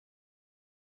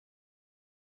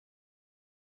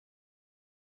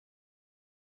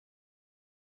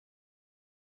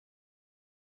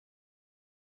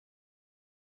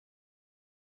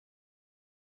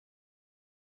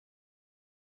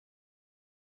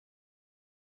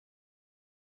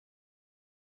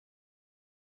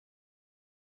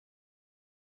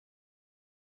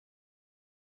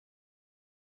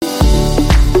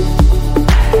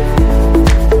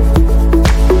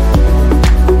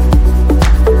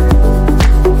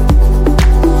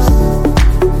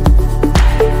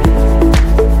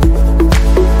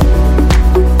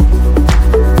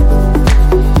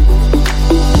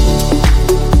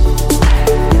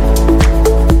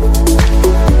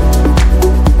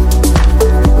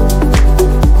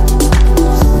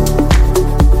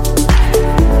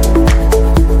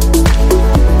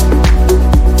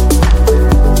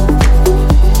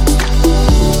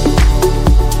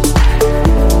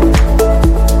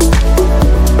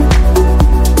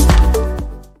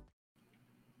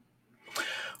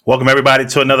Welcome, everybody,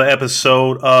 to another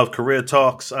episode of Career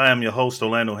Talks. I am your host,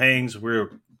 Orlando Haynes. We're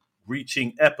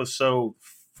reaching episode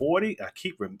 40. I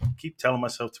keep telling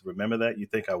myself to remember that. You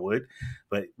think I would,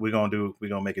 but we're gonna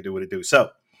make it do what it do.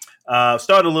 So,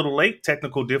 started a little late,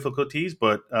 technical difficulties,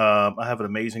 but I have an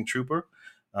amazing trooper,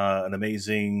 an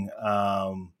amazing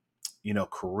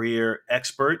career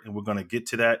expert, and we're going to get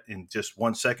to that in just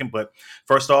 1 second. But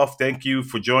first off, thank you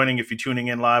for joining. If you're tuning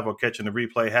in live or catching the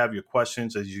replay, have your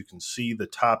questions. As you can see, the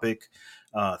topic,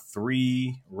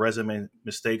 3 resume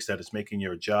mistakes that is making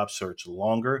your job search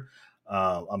longer.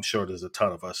 I'm sure there's a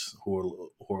ton of us who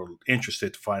are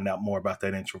interested to find out more about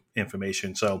that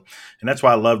information. So, and that's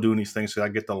why I love doing these things, because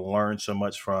I get to learn so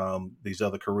much from these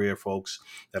other career folks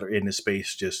that are in this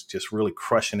space, just really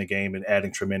crushing the game and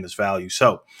adding tremendous value.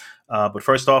 So, but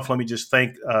first off, let me just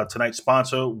thank tonight's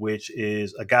sponsor, which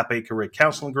is Agape Career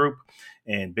Counseling Group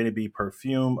and Benny B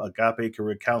Perfume. Agape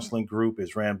Career Counseling Group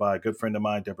is ran by a good friend of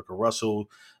mine, Deborah Russell.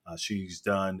 She's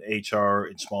done HR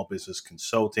and small business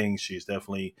consulting. She's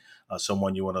definitely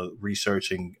someone you want to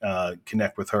research and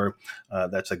connect with her.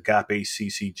 That's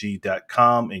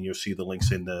agapeccg.com, and you'll see the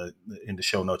links in the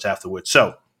show notes afterwards.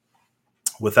 So,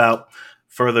 without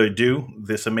further ado,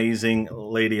 this amazing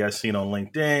lady I seen on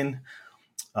LinkedIn.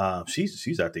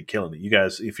 She's out there killing it. You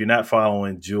guys, if you're not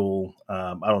following Jewel,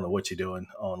 I don't know what you're doing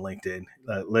on LinkedIn.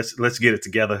 Let's get it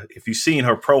together. If you've seen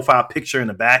her profile picture in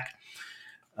the back,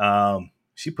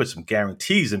 she put some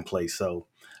guarantees in place. So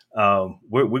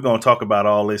we're going to talk about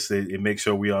all this and make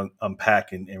sure we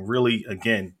unpack and really,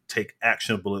 again, take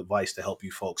actionable advice to help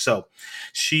you folks. So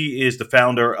she is the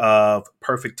founder of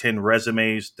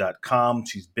perfect10resumes.com.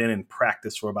 She's been in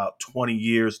practice for about 20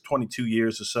 years, 22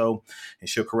 years or so. And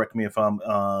she'll correct me if I'm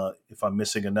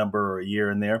missing a number or a year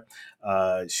in there.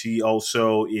 She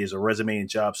also is a resume and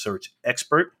job search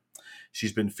expert.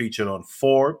 She's been featured on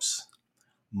Forbes,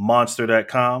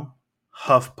 Monster.com,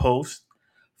 HuffPost,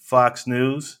 Fox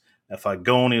News. If I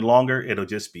go any longer, it'll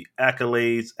just be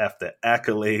accolades after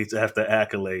accolades after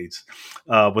accolades.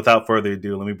 Without further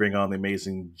ado, let me bring on the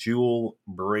amazing Jewel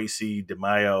Bracy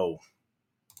DeMaio.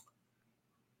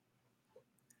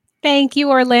 Thank you,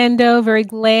 Orlando. Very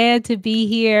glad to be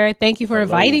here. Thank you for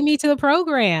inviting me to the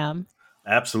program.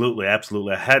 Absolutely. I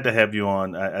had to have you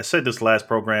on. I said this last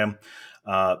program.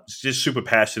 Just super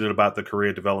passionate about the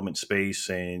career development space,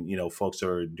 and folks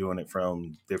are doing it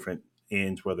from different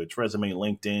ends, whether it's resume,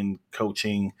 LinkedIn,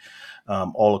 coaching,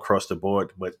 all across the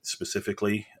board. But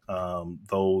specifically,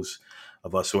 those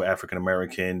of us who are African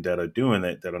American that are doing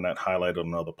it, that are not highlighted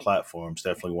on other platforms,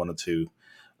 definitely wanted to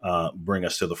bring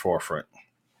us to the forefront,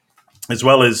 as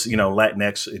well as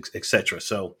Latinx, etc.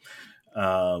 So.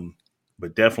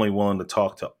 But definitely willing to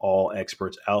talk to all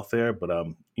experts out there. But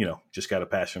just got a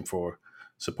passion for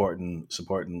supporting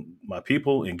my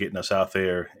people and getting us out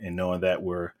there, and knowing that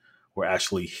we're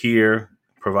actually here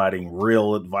providing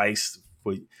real advice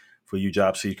for you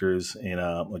job seekers, and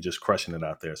just crushing it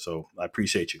out there. So I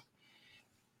appreciate you.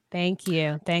 Thank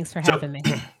you. Thanks for having me.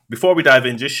 Before we dive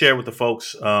in, just share with the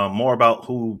folks more about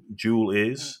who Jewel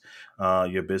is,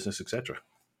 your business, etc.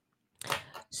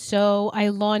 So I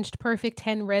launched Perfect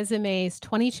 10 Resumes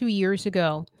 22 years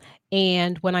ago.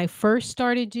 And when I first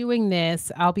started doing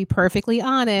this, I'll be perfectly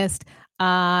honest,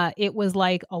 it was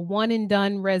like a one and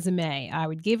done resume. I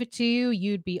would give it to you,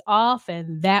 you'd be off,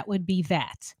 and that would be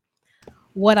that.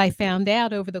 What I found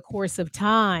out over the course of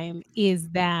time is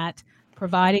that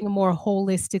providing a more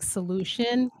holistic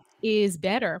solution is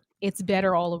better. It's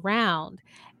better all around.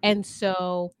 And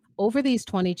so over these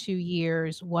 22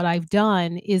 years, what I've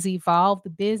done is evolve the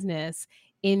business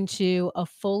into a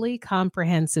fully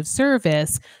comprehensive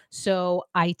service. So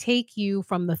I take you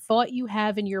from the thought you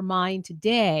have in your mind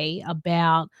today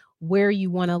about where you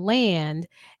want to land,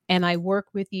 and I work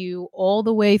with you all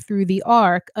the way through the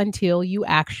arc until you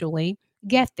actually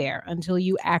get there, until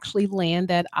you actually land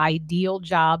that ideal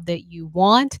job that you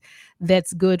want,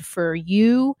 that's good for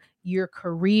you, your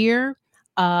career,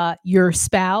 your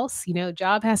spouse.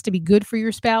 Job has to be good for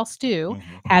your spouse too,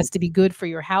 has to be good for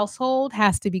your household,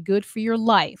 has to be good for your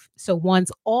life. So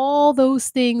once all those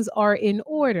things are in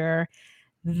order,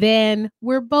 then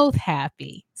we're both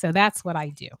happy. So that's what I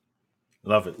do.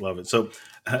 Love it. So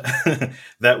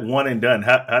that one and done,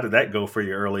 how did that go for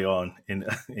you early on in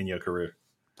your career?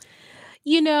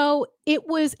 It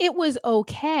was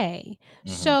okay.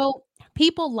 So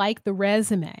people like the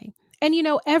resume. And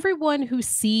everyone who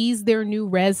sees their new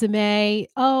resume,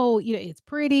 oh, it's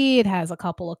pretty, it has a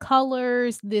couple of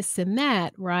colors, this and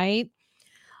that, right?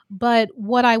 But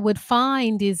what I would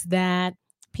find is that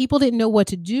people didn't know what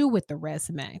to do with the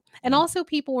resume. And also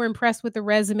people were impressed with the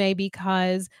resume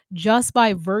because just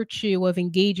by virtue of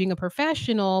engaging a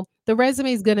professional, the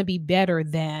resume is going to be better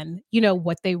than,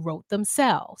 what they wrote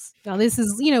themselves. Now, this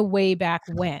is, way back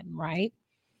when, right?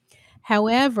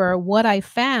 However, what I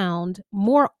found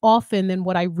more often than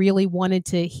what I really wanted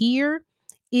to hear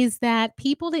is that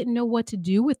people didn't know what to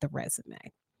do with the resume.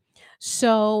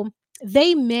 So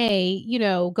they may,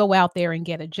 go out there and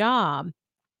get a job,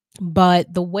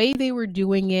 but the way they were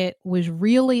doing it was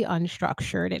really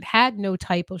unstructured. It had no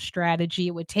type of strategy.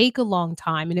 It would take a long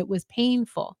time and it was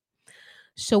painful.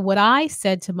 So, what I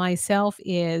said to myself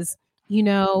is,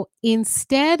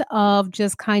 instead of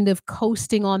just kind of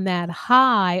coasting on that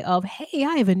high of, hey,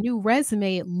 I have a new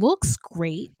resume, it looks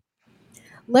great.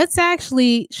 Let's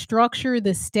actually structure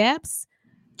the steps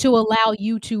to allow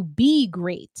you to be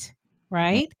great, Mm.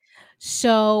 right?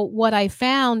 So, what I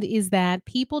found is that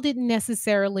people didn't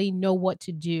necessarily know what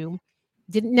to do,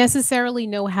 didn't necessarily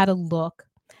know how to look,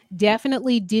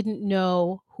 definitely didn't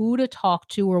know who to talk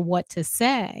to or what to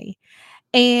say.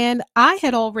 And I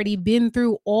had already been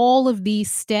through all of these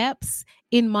steps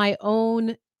in my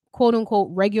own quote unquote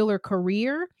regular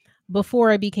career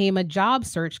before I became a job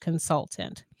search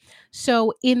consultant.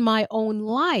 So in my own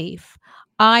life,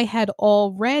 I had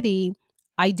already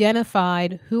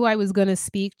identified who I was going to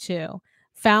speak to,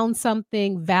 found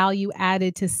something value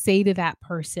added to say to that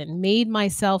person, made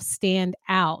myself stand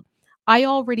out. I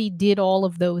already did all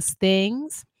of those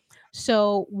things.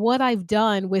 So, what I've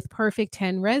done with Perfect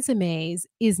 10 Resumes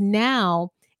is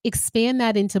now expand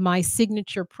that into my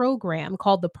signature program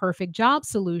called the Perfect Job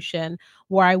Solution,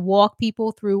 where I walk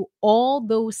people through all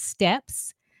those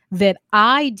steps that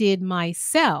I did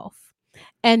myself.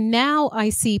 And now I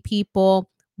see people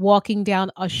walking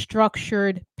down a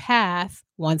structured path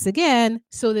once again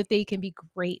so that they can be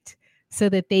great, so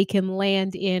that they can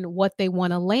land in what they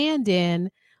want to land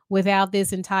in without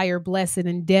this entire blessed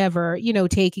endeavor,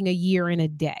 taking a year and a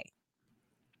day.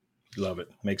 Love it.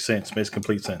 Makes sense. Makes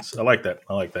complete sense. I like that.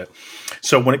 I like that.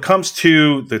 So when it comes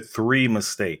to the three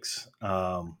mistakes,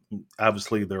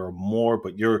 obviously there are more,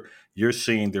 but you're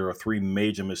seeing there are three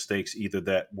major mistakes either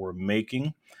that we're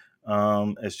making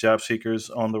as job seekers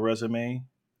on the resume,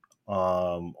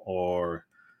 or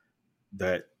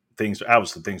that things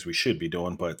obviously things we should be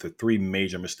doing, but the three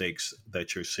major mistakes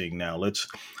that you're seeing now. Let's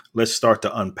start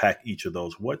to unpack each of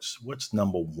those. What's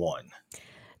number one?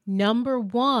 Number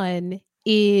one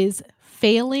is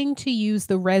failing to use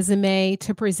the resume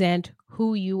to present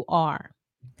who you are.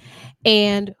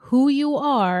 And who you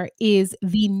are is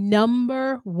the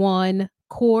number one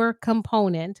core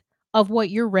component of what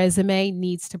your resume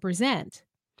needs to present.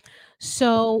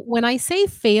 So, when I say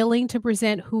failing to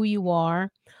present who you are,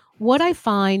 what I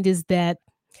find is that,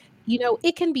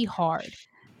 it can be hard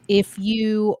if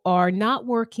you are not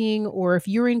working or if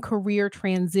you're in career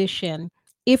transition.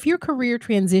 If your career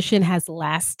transition has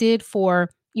lasted for,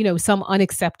 some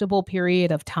unacceptable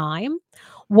period of time,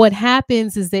 what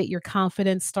happens is that your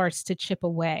confidence starts to chip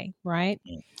away, right?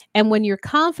 And when your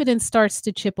confidence starts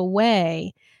to chip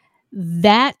away,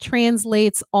 that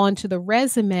translates onto the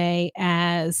resume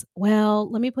as,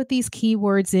 well, let me put these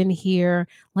keywords in here.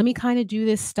 Let me kind of do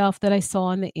this stuff that I saw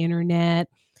on the internet.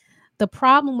 The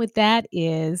problem with that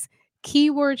is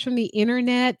keywords from the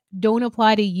internet don't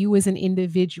apply to you as an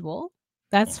individual.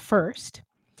 That's first.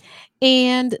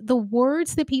 And the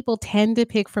words that people tend to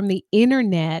pick from the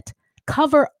internet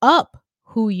cover up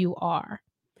who you are.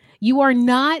 You are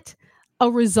not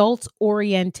a results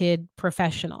oriented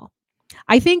professional.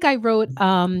 I think I wrote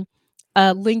a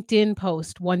LinkedIn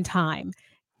post one time,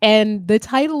 and the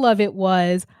title of it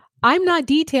was, I'm not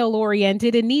detail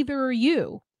oriented and neither are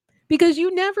you. Because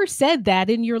you never said that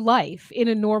in your life in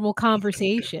a normal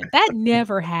conversation. That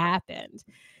never happened.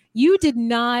 You did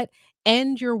not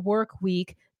end your work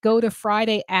week, go to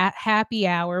Friday at happy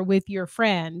hour with your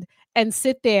friend and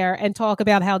sit there and talk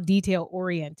about how detail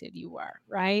oriented you are,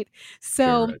 right?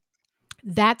 So Correct.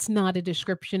 that's not a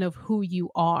description of who you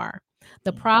are.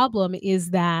 The problem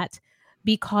is that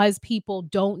because people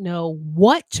don't know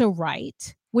what to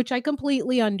write, which I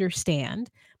completely understand,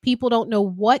 people don't know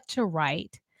what to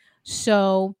write.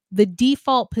 So the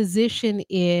default position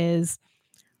is,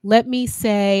 let me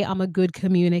say I'm a good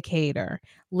communicator.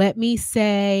 Let me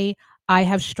say I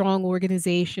have strong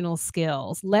organizational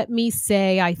skills. Let me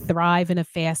say I thrive in a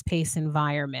fast paced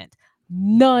environment.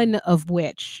 None of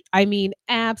which, I mean,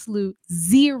 absolute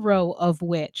zero of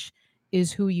which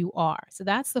is who you are. So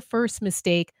that's the first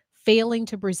mistake, failing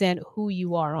to present who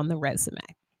you are on the resume.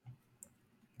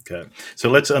 Okay. So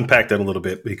let's unpack that a little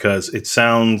bit because it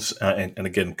sounds, and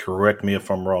again, correct me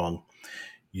if I'm wrong,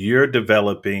 you're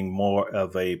developing more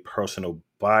of a personal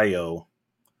bio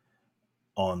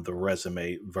on the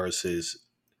resume versus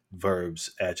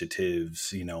verbs,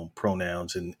 adjectives,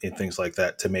 pronouns, and things like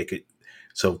that to make it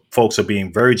so folks are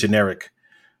being very generic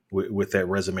with that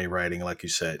resume writing. Like you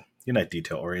said, you're not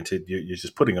detail oriented. You're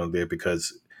just putting it on there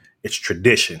because it's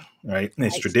tradition, right? And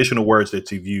it's Right. traditional words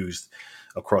that you've used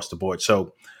across the board.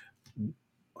 So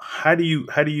how do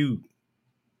you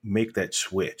make that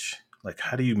switch? Like,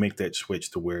 how do you make that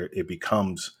switch to where it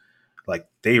becomes like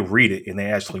they read it and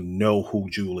they actually know who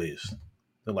Jewel is?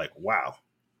 They're like, wow,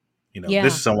 this Yeah.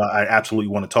 is someone I absolutely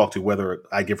want to talk to, whether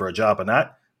I give her a job or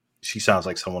not. She sounds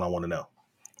like someone I want to know.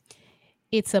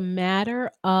 It's a matter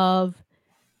of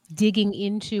digging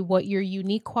into what your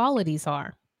unique qualities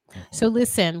are. Mhm. So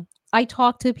listen, I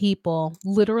talk to people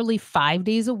literally 5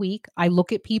 days a week. I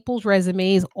look at people's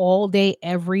resumes all day,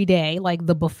 every day, like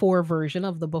the before version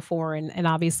of the before, and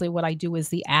obviously what I do is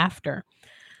the after.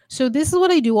 So this is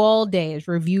what I do all day is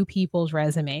review people's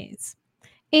resumes.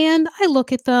 And I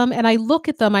look at them and I look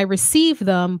at them, I receive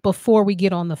them before we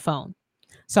get on the phone.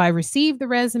 So I receive the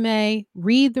resume,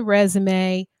 read the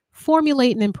resume,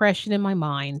 formulate an impression in my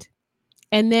mind.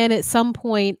 And then at some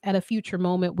point at a future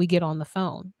moment, we get on the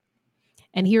phone.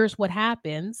 And here's what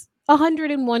happens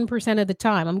 101% of the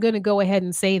time. I'm going to go ahead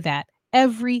and say that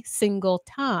every single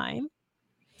time.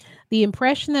 The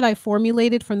impression that I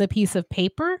formulated from the piece of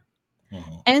paper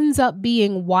Mhm. ends up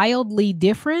being wildly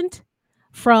different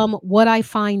from what I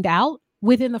find out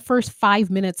within the first 5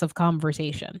 minutes of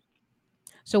conversation.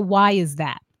 So, why is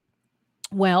that?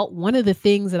 Well, one of the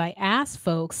things that I ask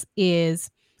folks is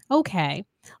okay,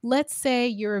 let's say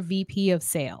you're a VP of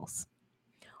sales.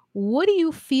 What do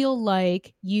you feel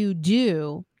like you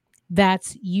do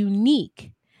that's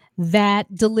unique,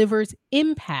 that delivers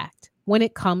impact when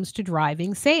it comes to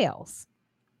driving sales?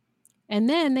 And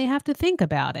then they have to think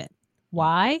about it.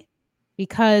 Why?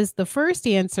 Because the first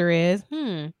answer is,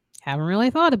 haven't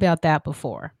really thought about that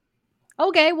before.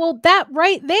 Okay, well, that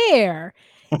right there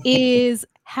is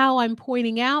how I'm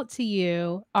pointing out to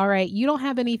you, all right, you don't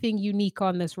have anything unique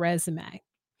on this resume.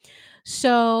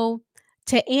 So,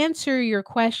 to answer your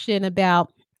question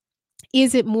about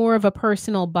is it more of a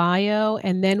personal bio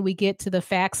and then we get to the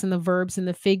facts and the verbs and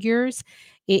the figures?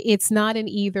 It's not an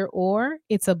either or,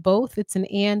 it's a both, it's an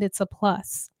and, it's a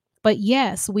plus. But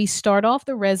yes, we start off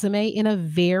the resume in a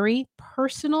very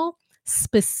personal,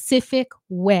 specific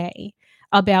way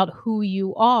about who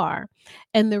you are.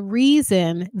 And the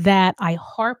reason that I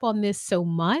harp on this so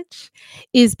much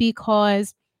is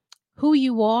because who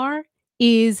you are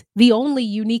is the only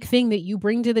unique thing that you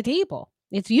bring to the table.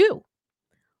 It's you.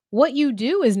 What you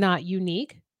do is not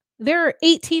unique. There are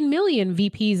 18 million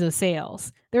VPs of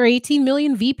sales. There are 18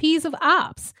 million VPs of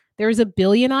ops. There's a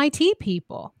billion IT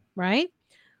people, right?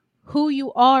 Who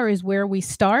you are is where we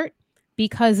start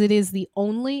because it is the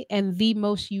only and the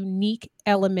most unique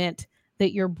element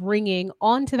that you're bringing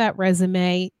onto that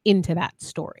resume into that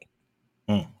story.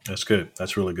 That's good.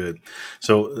 That's really good.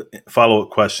 So, follow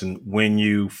up question: when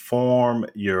you form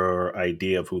your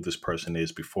idea of who this person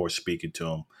is before speaking to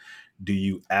them, do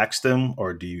you ask them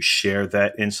or do you share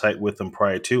that insight with them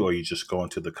prior to, or you just go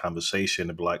into the conversation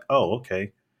and be like, "Oh,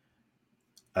 okay."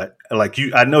 Like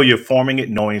you, I know you're forming it,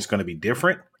 knowing it's going to be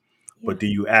different, but Yeah. do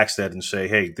you ask that and say,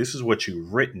 "Hey, this is what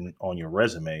you've written on your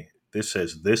resume. This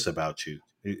says this about you."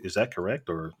 Is that correct,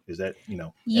 or is that and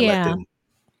let Yeah. them?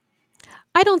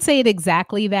 I don't say it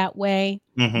exactly that way,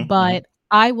 Hmm. but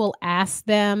I will ask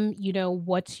them,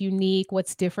 what's unique,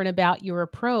 what's different about your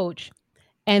approach.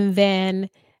 And then,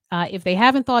 if they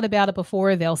haven't thought about it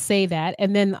before, they'll say that,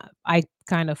 and then I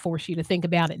kind of force you to think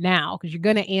about it now because 'cause you're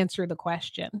gonna answer the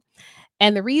question.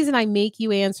 And the reason I make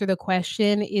you answer the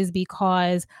question is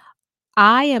because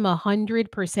I am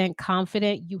 100%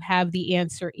 confident you have the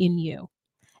answer in you.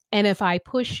 And if I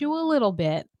push you a little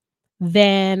bit,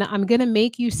 then I'm gonna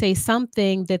make you say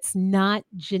something that's not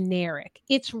generic.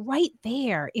 It's right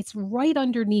there. It's right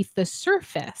underneath the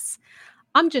surface.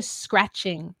 I'm just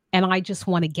scratching and I just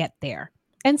want to get there.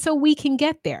 And so we can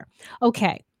get there.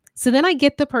 Okay. So then I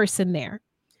get the person there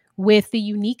with the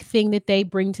unique thing that they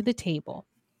bring to the table.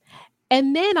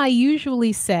 And then I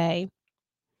usually say,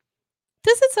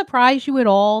 does it surprise you at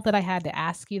all that I had to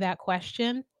ask you that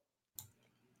question?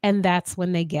 And that's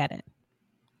when they get it.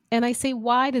 And I say,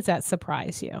 why does that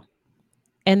surprise you?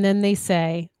 And then they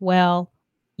say, well,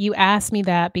 you asked me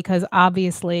that because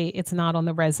obviously it's not on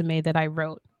the resume that I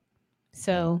wrote.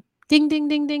 So, ding, ding,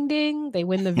 ding, ding, ding, they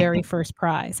win the very first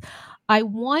prize. I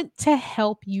want to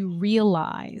help you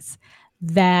realize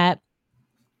that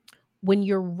when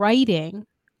you're writing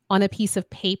on a piece of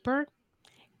paper,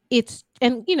 it's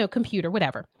and computer,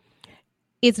 whatever.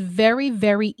 It's very,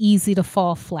 very easy to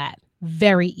fall flat.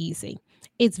 Very easy.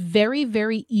 It's very,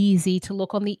 very easy to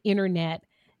look on the internet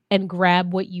and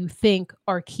grab what you think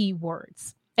are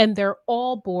keywords. And they're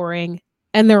all boring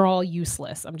and they're all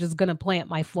useless. I'm just going to plant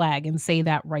my flag and say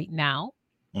that right now.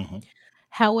 Mm-hmm.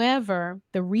 However,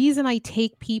 the reason I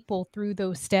take people through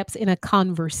those steps in a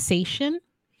conversation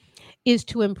is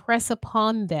to impress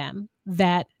upon them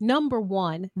that number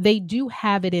one, they do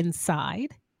have it inside.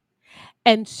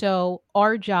 And so,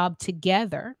 our job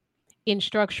together in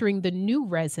structuring the new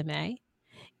resume,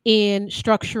 in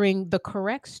structuring the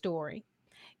correct story,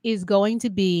 is going to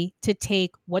be to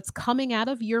take what's coming out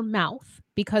of your mouth,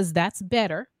 because that's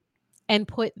better, and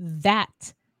put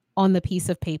that on the piece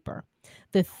of paper.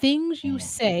 The things you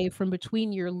say from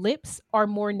between your lips are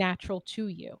more natural to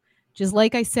you. Just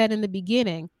like I said in the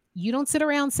beginning, you don't sit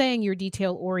around saying you're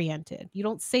detail oriented. You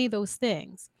don't say those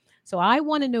things. So I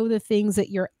want to know the things that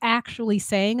you're actually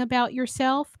saying about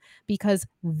yourself, because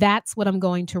that's what I'm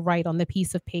going to write on the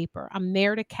piece of paper. I'm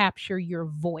there to capture your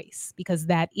voice because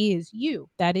that is you.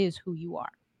 That is who you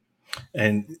are.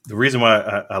 And the reason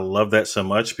why I love that so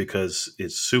much, because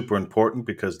it's super important,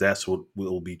 because that's what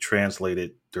will be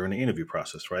translated during the interview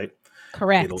process, right?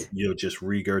 Correct. You'll just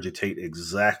regurgitate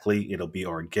exactly. It'll be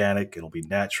organic. It'll be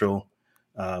natural.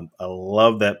 I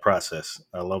love that process.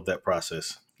 I love that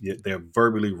process. They're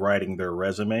verbally writing their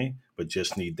resume, but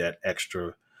just need that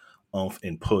extra oomph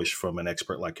and push from an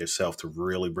expert like yourself to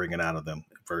really bring it out of them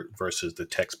versus the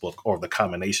textbook or the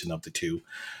combination of the two,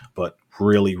 but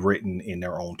really written in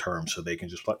their own terms so they can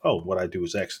just like, oh, what I do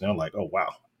is X. And they're like, oh, wow.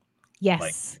 Like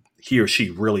Yes. he or she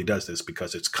really does this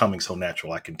because it's coming so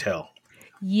natural. I can tell.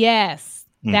 Yes,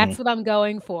 Hmm. that's what I'm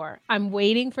going for. I'm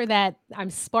waiting for that. I'm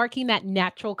sparking that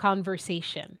natural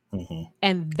conversation. Hmm.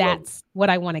 And Love that's what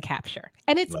I want to capture.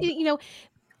 And it. Love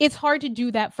it's hard to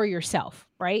do that for yourself,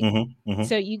 right? it. Hmm. Hmm.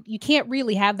 So you can't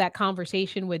really have that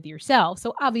conversation with yourself.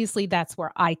 So obviously that's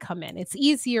where I come in. It's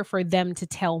easier for them to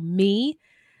tell me.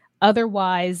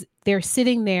 Otherwise, they're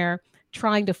sitting there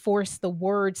trying to force the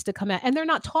words to come out, and they're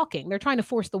not talking. They're trying to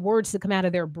force the words to come out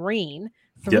of their brain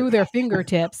Yep. through their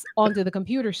fingertips onto the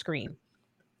computer screen.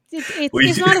 It's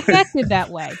We, not effective that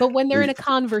way. But when they're in a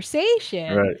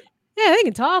conversation, right. yeah, they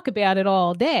can talk about it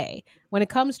all day. When it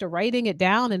comes to writing it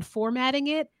down and formatting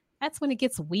it, that's when it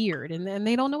gets weird, and then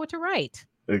they don't know what to write.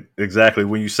 Exactly.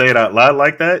 When you say it out loud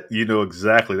like that, you know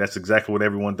exactly. That's exactly what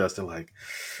everyone does. They're like,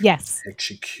 Yes.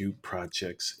 execute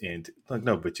projects, and like,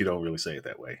 no, but you don't really say it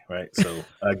that way, right? So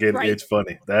again, Right. it's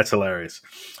funny. That's hilarious.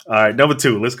 All right, number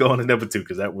two. Let's go on to number two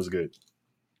because that was good.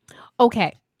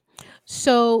 Okay.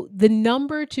 So the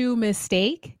number two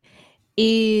mistake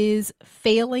is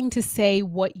failing to say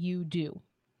what you do.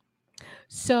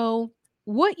 So,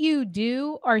 what you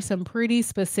do are some pretty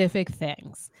specific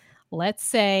things. Let's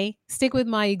say, stick with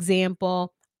my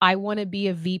example, I want to be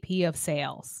a VP of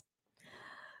sales.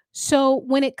 So,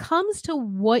 when it comes to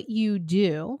what you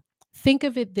do, think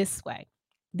of it this way.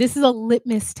 This is a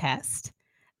litmus test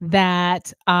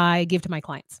that I give to my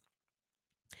clients.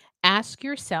 Ask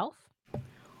yourself,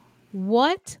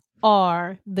 what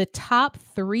are the top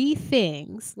three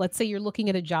things? Let's say you're looking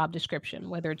at a job description,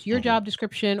 whether it's your Hmm. job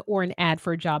description or an ad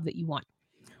for a job that you want.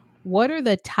 What are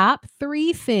the top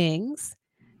three things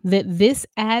that this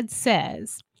ad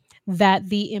says that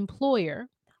the employer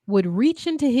would reach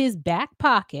into his back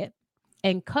pocket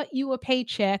and cut you a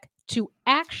paycheck to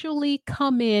actually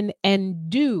come in and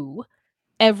do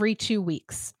every 2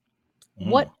 weeks?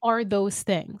 What Mm. are those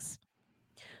things?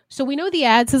 So we know the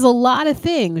ad says a lot of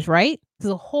things, right?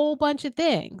 There's a whole bunch of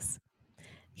things.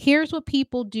 Here's what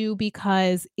people do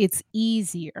because it's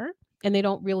easier and they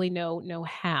don't really know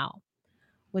how.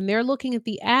 When they're looking at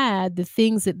the ad, the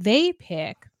things that they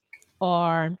pick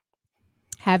are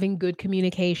having good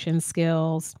communication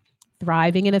skills,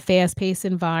 thriving in a fast-paced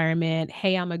environment.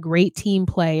 Hey, I'm a great team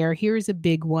player. Here's a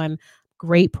big one,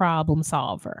 great problem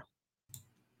solver.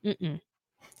 Mm-mm.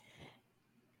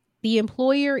 The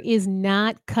employer is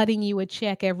not cutting you a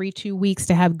check every 2 weeks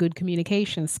to have good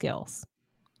communication skills.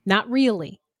 Not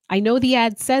really. I know the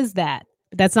ad says that,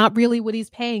 but that's not really what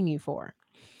he's paying you for.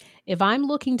 If I'm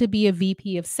looking to be a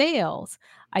VP of sales,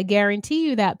 I guarantee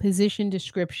you that position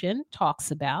description talks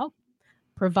about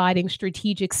providing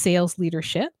strategic sales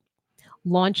leadership,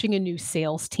 launching a new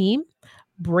sales team,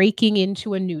 breaking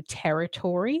into a new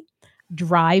territory,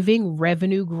 driving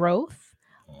revenue growth,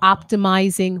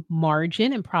 optimizing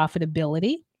margin and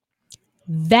profitability.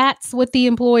 That's what the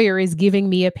employer is giving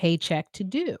me a paycheck to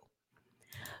do.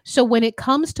 So when it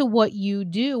comes to what you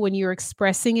do, when you're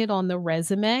expressing it on the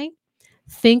resume,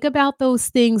 think about those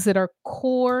things that are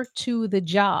core to the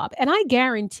job. And I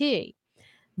guarantee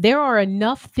there are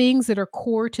enough things that are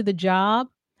core to the job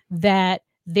that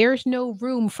there's no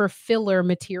room for filler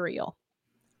material.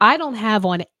 I don't have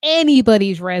on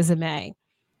anybody's resume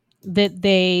that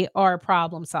they are a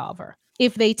problem solver.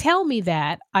 If they tell me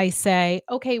that, I say,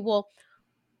 okay, well,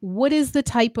 what is the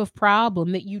type of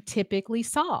problem that you typically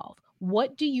solve?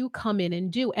 What do you come in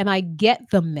and do? And I get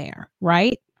them there,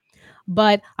 right?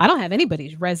 But I don't have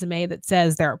anybody's resume that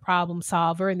says they're a problem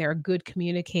solver and they're a good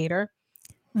communicator.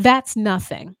 That's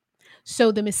nothing.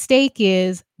 So the mistake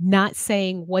is not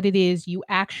saying what it is you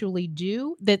actually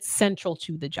do that's central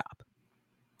to the job.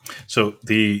 So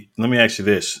let me ask you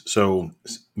this. So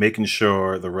making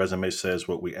sure the resume says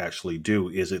what we actually do,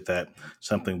 is it that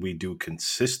something we do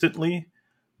consistently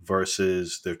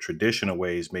versus the traditional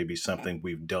ways, maybe something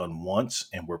we've done once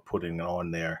and we're putting it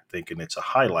on there thinking it's a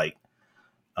highlight?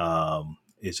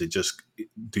 Is it just,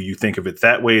 do you think of it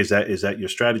that way? Is that your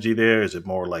strategy there? Is it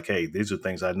more like, hey, these are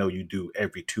things I know you do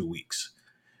every 2 weeks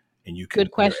and Good you're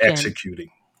question. executing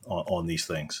on these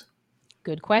things?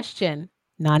 Good question.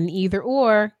 Not an either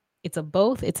or. It's a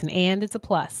both, it's an and, it's a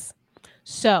plus.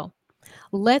 So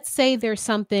let's say there's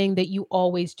something that you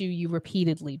always do, you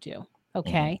repeatedly do. Hmm.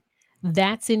 Okay.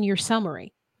 That's in your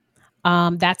summary.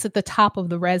 That's at the top of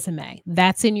the resume.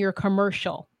 That's in your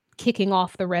commercial, kicking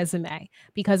off the resume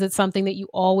because it's something that you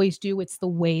always do. It's the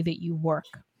way that you work.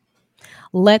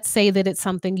 Let's say that it's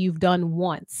something you've done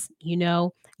once,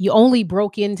 you only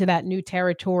broke into that new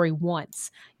territory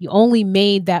once. You only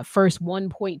made that first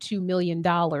 $1.2 million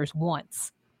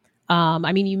once.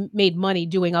 I mean, you made money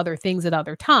doing other things at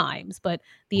other times, but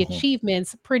the Hmm.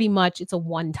 achievements pretty much it's a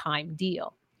one time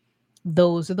deal.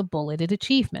 Those are the bulleted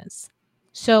achievements.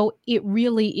 So it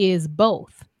really is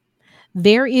both.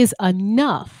 There is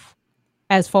enough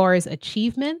as far as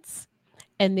achievements,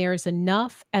 and there's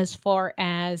enough as far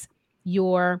as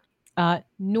your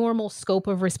normal scope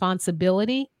of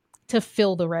responsibility to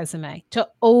fill the resume, to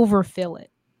overfill it.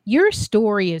 Your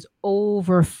story is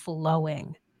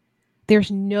overflowing. There's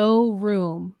no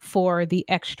room for the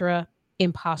extra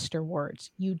imposter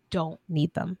words. You don't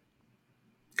need them.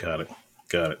 Got it.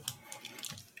 Got it.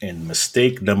 And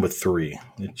mistake number three,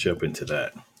 let's jump into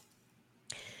that.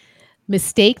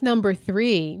 Mistake number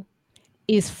three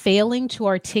is failing to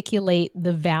articulate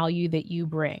the value that you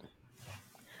bring.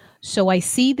 So I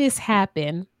see this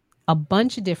happen a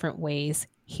bunch of different ways.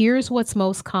 Here's what's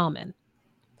most common.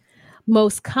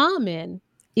 Most common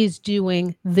is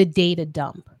doing the data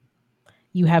dump.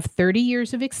 You have 30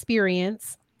 years of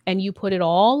experience and you put it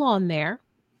all on there.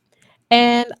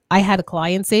 And I had a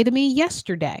client say to me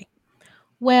yesterday,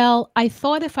 well, I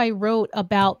thought if I wrote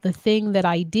about the thing that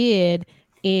I did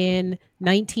in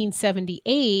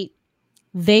 1978,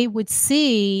 they would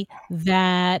see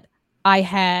that I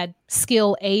had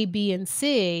skill A, B, and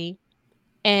C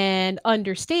and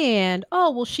understand,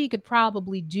 oh, well, she could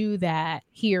probably do that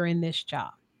here in this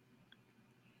job.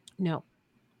 No,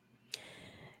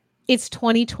 it's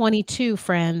 2022,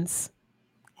 friends.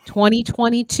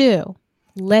 2022.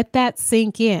 Let that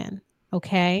sink in.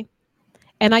 Okay.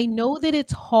 And I know that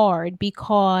it's hard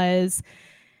because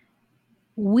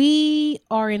we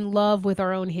are in love with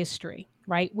our own history,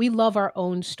 right? We love our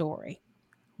own story.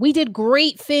 We did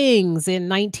great things in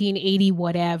 1980,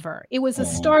 whatever. It was the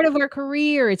Mhm. start of our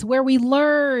career. It's where we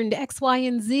learned X, Y,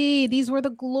 and Z. These were the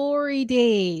glory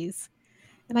days.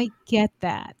 And I get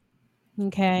that.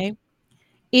 Okay.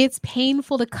 It's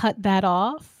painful to cut that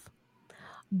off,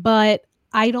 but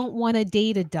I don't want a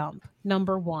data dump.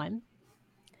 Number one.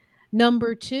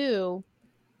 Number two,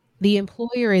 the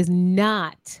employer is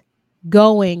not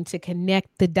going to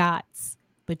connect the dots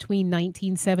between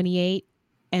 1978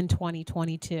 and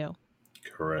 2022.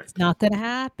 It's Correct. not going to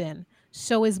happen.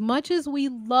 So, as much as we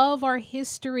love our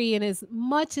history and as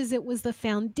much as it was the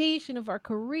foundation of our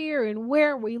career and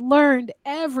where we learned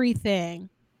everything,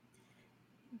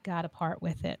 got to part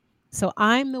with it. So,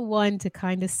 I'm the one to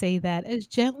kind of say that as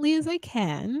gently as I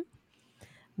can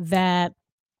that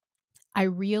I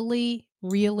really,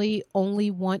 really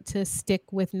only want to stick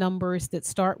with numbers that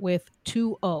start with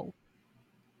 20.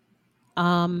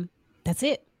 Um, that's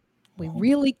it. We Mhm.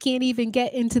 really can't even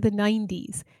get into the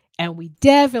 90s, and we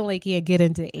definitely can't get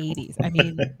into 80s. I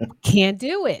mean, can't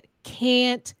do it.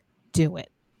 Can't do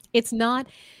it. It's not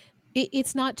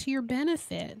it's not to your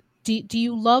benefit. Do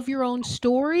you love your own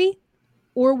story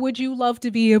or would you love to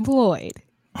be employed?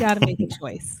 Got to make a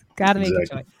choice. Got to make a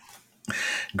Exactly. choice.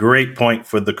 Great point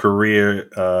for the career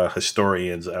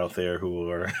historians out there who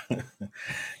are,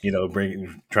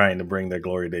 trying to bring their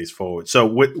glory days forward. So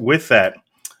with that,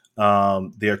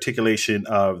 the articulation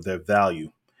of their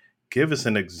value. Give us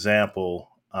an example,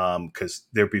 because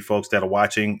there'll be folks that are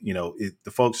watching.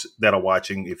 The folks that are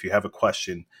watching, if you have a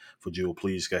question for Jewel,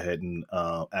 please go ahead and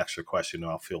ask your question,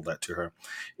 and I'll field that to her.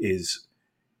 Is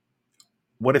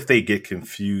what if they get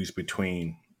confused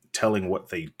between telling what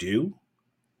they do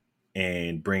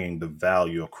and bringing the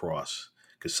value across?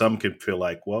 Because some can feel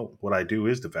like, well, what I do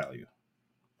is the value.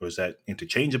 Or is that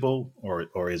interchangeable,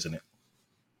 or isn't it?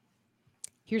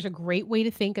 Here's a great way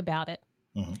to think about it.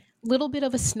 Hmm. Little bit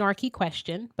of a snarky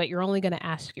question, but you're only going to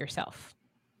ask yourself.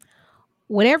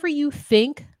 Whatever you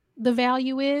think the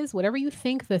value is, whatever you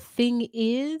think the thing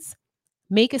is,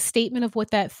 make a statement of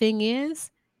what that thing is,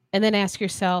 and then ask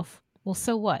yourself, well,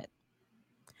 so what?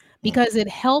 Because it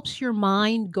helps your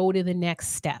mind go to the next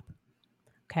step.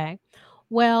 Okay.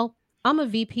 Well, I'm a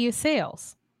VP of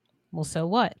sales. Well, so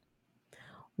what?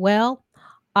 Well,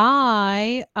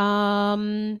 I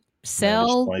Manage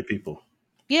sell 20 people.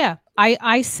 yeah,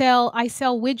 I sell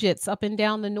widgets up and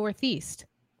down the Northeast.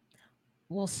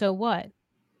 Well, so what?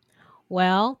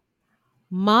 Well,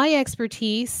 my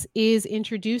expertise is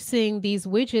introducing these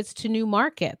widgets to new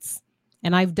markets.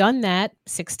 And I've done that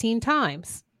 16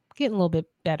 times. Getting a little bit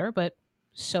better, but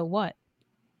so what?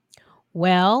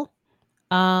 Well,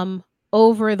 um,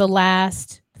 over the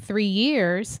last 3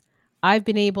 years, I've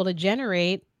been able to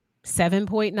generate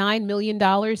 $7.9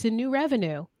 million in new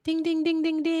revenue. Ding, ding, ding,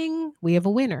 ding, ding. We have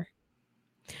a winner.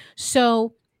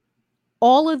 So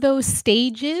all of those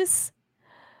stages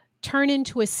turn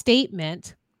into a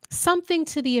statement, something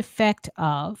to the effect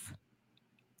of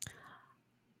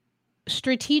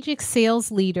strategic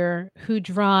sales leader who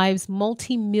drives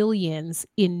multi-millions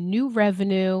in new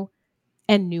revenue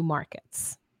and new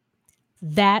markets.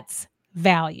 That's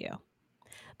value.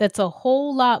 That's a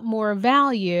whole lot more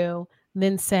value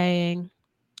than saying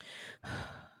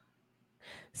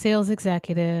sales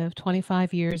executive,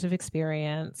 25 years of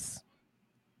experience.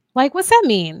 Like, what's that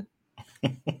mean?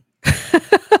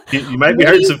 You might be What are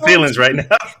hurting you some going feelings right to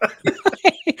now.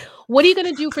 what are you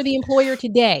going to do for the employer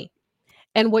today?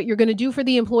 And what you're going to do for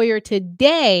the employer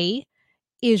today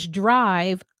is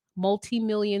drive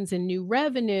multi-millions in new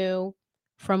revenue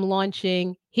from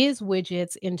launching his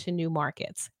widgets into new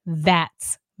markets.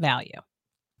 That's value.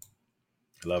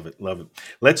 Love it, love it.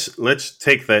 Let's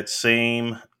take that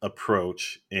same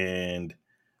approach and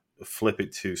flip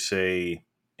it to, say,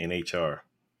 an HR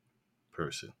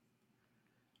person.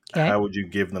 Okay. How would you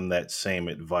give them that same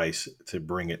advice to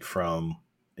bring it from,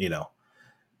 you know,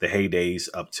 the heydays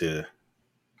up to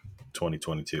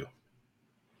 2022?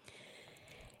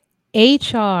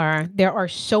 HR, there are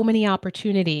so many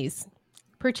opportunities,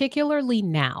 particularly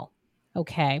now.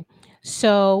 Okay.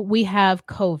 So we have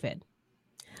COVID.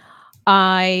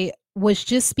 I was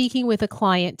just speaking with a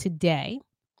client today,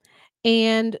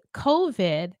 and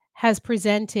COVID has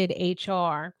presented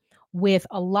HR with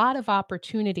a lot of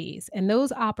opportunities. And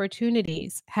those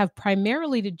opportunities have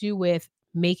primarily to do with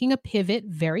making a pivot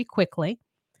very quickly.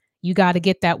 You got to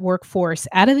get that workforce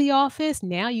out of the office.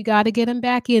 Now you got to get them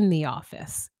back in the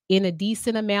office in a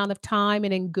decent amount of time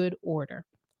and in good order,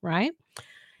 right?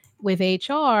 With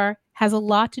HR has a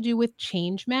lot to do with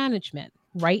change management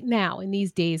right now in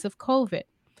these days of COVID.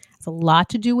 It's a lot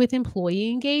to do with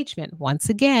employee engagement. Once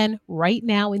again, right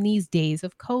now in these days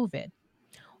of COVID.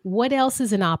 What else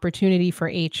is an opportunity for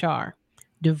HR?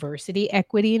 Diversity,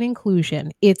 equity, and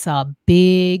inclusion. It's a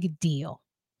big deal.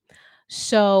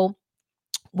 So,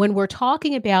 when we're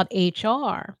talking about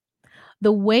HR,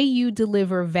 the way you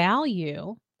deliver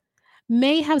value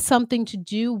may have something to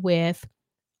do with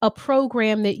a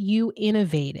program that you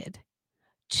innovated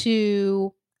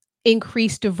to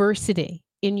increase diversity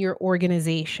in your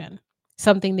organization,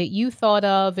 something that you thought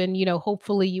of and,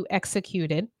 hopefully you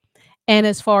executed. And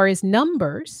as far as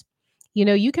numbers,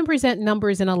 you can present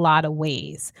numbers in a lot of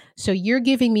ways. So you're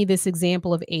giving me this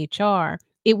example of HR.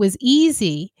 It was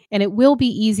easy and it will be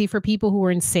easy for people who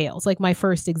are in sales, like my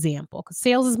first example, because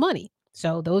sales is money.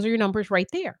 So those are your numbers right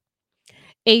there.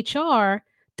 HR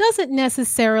doesn't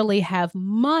necessarily have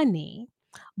money,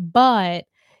 but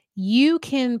you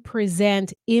can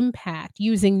present impact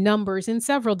using numbers in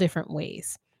several different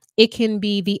ways. It can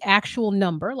be the actual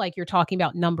number, like you're talking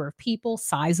about number of people,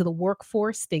 size of the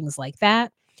workforce, things like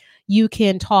that. You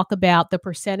can talk about the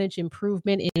percentage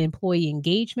improvement in employee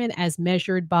engagement as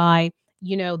measured by,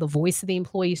 the voice of the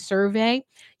employee survey.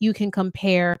 You can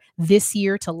compare this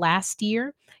year to last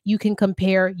year. You can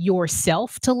compare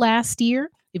yourself to last year.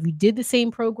 If you did the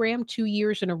same program 2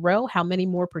 years in a row, how many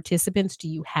more participants do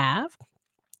you have?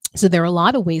 So there are a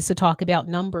lot of ways to talk about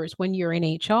numbers when you're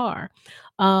in HR.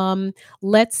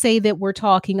 Let's say that we're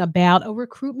talking about a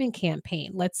recruitment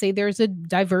campaign. Let's say there's a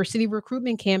diversity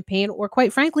recruitment campaign, or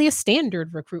quite frankly, a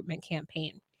standard recruitment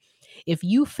campaign. If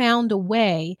you found a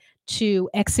way to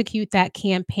execute that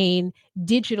campaign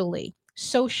digitally,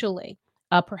 socially,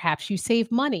 perhaps you save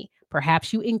money,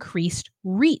 perhaps you increased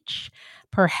reach,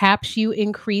 perhaps you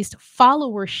increased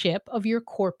followership of your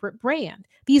corporate brand.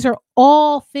 These are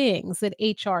all things that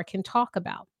HR can talk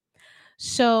about.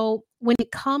 So, when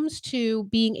it comes to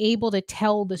being able to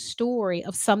tell the story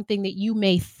of something that you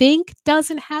may think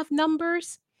doesn't have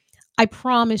numbers, I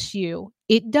promise you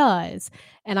it does.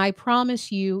 And I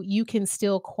promise you, you can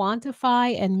still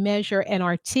quantify and measure and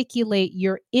articulate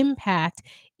your impact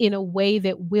in a way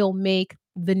that will make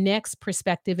the next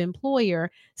prospective employer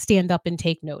stand up and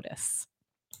take notice.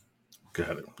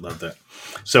 Got it. Love that.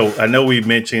 So I know we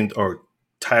mentioned or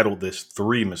titled this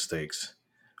three mistakes.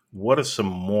 What are some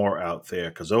more out there?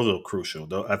 Because those are crucial.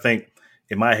 Though I think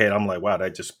in my head, I'm like, wow,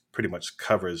 that just pretty much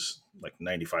covers like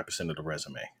 95% of the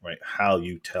resume, right? How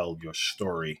you tell your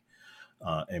story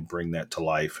and bring that to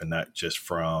life, and not just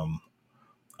from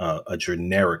a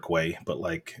generic way, but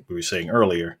like we were saying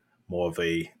earlier, more of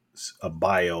a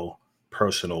bio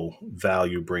personal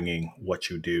value bringing what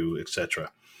you do, etc.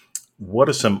 What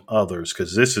are some others?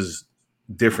 Because this is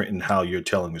different in how you're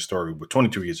telling the story. With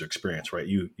 22 years of experience, right?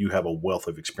 You have a wealth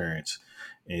of experience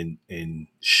in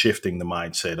shifting the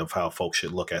mindset of how folks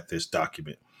should look at this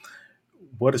document.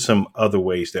 What are some other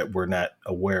ways that we're not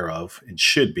aware of and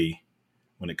should be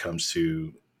when it comes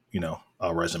to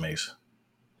our resumes?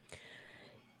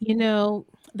 You know,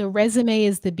 the resume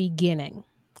is the beginning,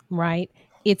 right?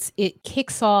 It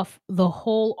kicks off the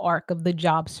whole arc of the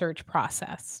job search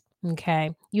process. Okay.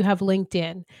 You have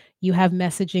LinkedIn, you have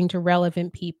messaging to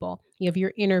relevant people, you have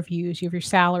your interviews, you have your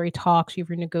salary talks, you have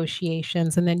your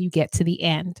negotiations, and then you get to the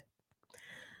end.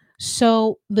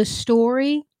 So the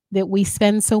story that we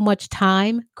spend so much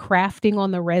time crafting on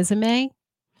the resume,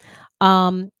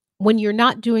 um, when you're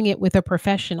not doing it with a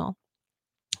professional,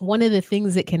 one of the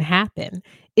things that can happen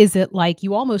is that, like,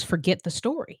 you almost forget the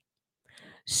story.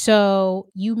 So,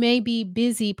 you may be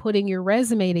busy putting your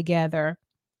resume together,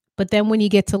 but then when you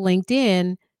get to LinkedIn,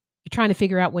 you're trying to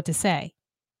figure out what to say.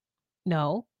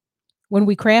 No, when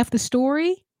we craft the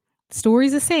story's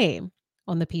the same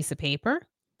on the piece of paper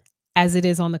as it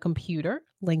is on the computer,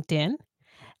 LinkedIn,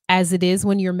 as it is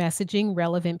when you're messaging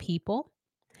relevant people,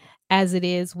 as it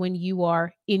is when you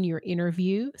are in your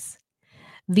interviews.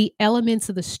 The elements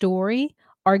of the story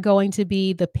are going to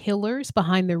be the pillars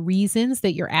behind the reasons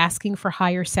that you're asking for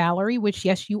higher salary, which,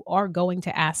 yes, you are going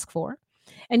to ask for.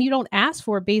 And you don't ask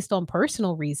for it based on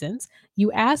personal reasons.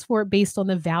 You ask for it based on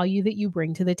the value that you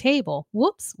bring to the table.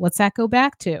 Whoops, what's that go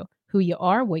back to? Who you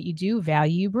are, what you do,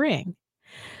 value you bring.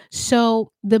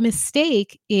 So the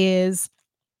mistake is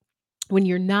when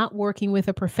you're not working with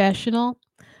a professional,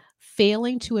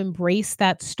 failing to embrace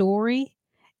that story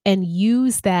and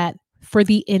use that for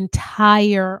the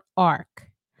entire arc.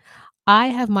 I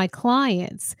have my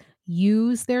clients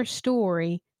use their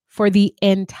story for the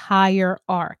entire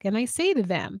arc. And I say to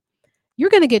them, you're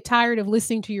going to get tired of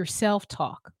listening to yourself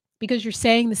talk because you're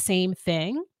saying the same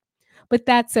thing, but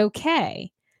that's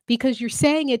okay because you're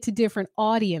saying it to different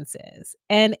audiences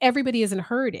and everybody hasn't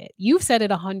heard it. You've said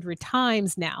it 100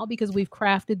 times now because we've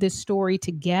crafted this story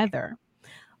together.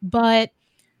 But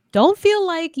don't feel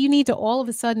like you need to all of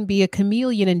a sudden be a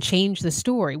chameleon and change the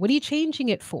story. What are you changing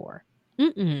it for?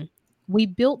 Mm-mm. We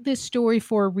built this story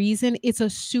for a reason. It's a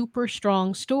super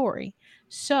strong story.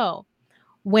 So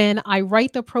when I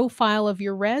write the profile of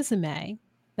your resume,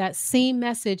 that same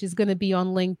message is going to be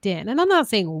on LinkedIn. And I'm not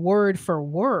saying word for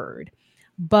word,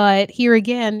 but here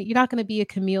again, you're not going to be a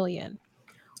chameleon.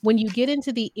 When you get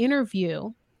into the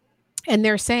interview and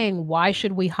they're saying, why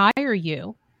should we hire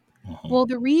you? Mhm. Well,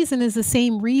 the reason is the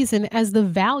same reason as the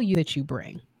value that you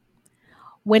bring.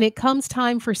 When it comes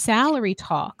time for salary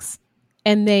talks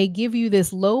and they give you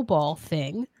this lowball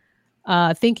thing,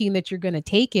 thinking that you're going to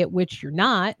take it, which you're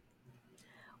not,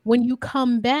 when you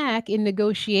come back in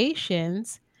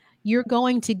negotiations, you're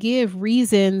going to give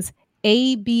reasons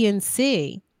A, B, and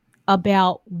C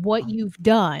about what you've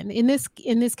done. In this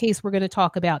case, we're going to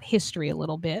talk about history a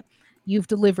little bit. You've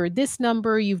delivered this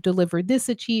number, you've delivered this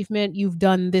achievement, you've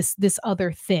done this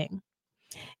other thing.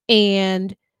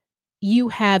 And you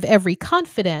have every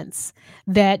confidence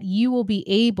that you will be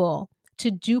able to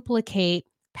duplicate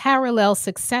parallel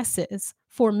successes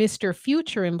for Mr.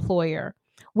 Future Employer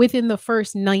within the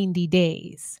first 90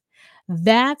 days.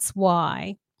 That's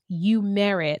why you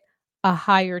merit a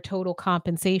higher total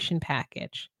compensation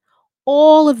package.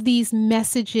 All of these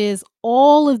messages,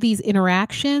 all of these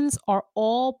interactions are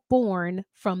all born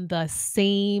from the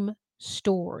same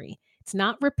story. It's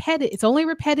not repetitive, it's only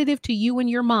repetitive to you in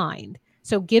your mind.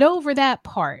 So get over that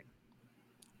part.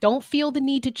 Don't feel the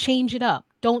need to change it up.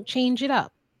 Don't change it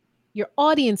up. Your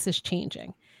audience is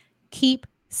changing. Keep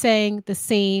saying the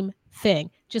same thing,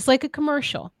 just like a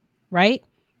commercial, right?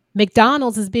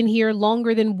 McDonald's has been here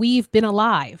longer than we've been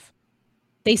alive.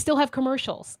 They still have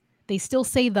commercials. They still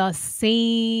say the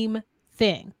same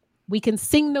thing. We can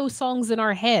sing those songs in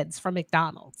our heads from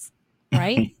McDonald's,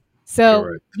 right? So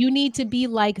Correct. you need to be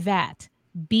like that.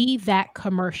 Be that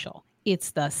commercial.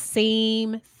 It's the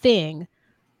same thing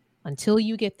until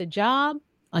you get the job,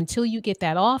 until you get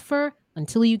that offer,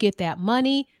 until you get that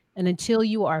money, and until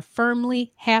you are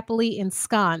firmly, happily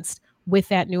ensconced with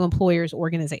that new employer's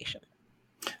organization.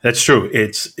 That's true.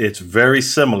 It's very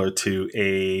similar to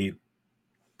a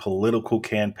political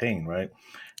campaign, right?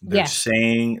 They're Yes,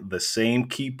 saying the same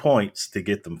key points to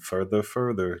get them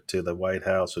further to the White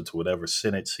House or to whatever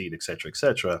Senate seat, et cetera, et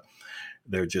cetera.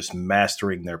 They're just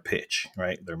mastering their pitch,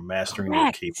 right? They're mastering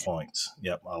their key correct. points.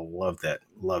 Yep, I love that.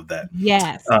 Love that.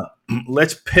 Yes. Uh,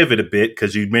 let's pivot a bit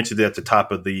because you mentioned it at the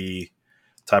top of the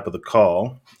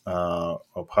call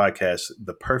or podcast,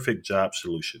 the perfect job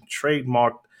solution,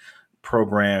 trademarked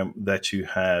program that you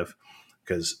have,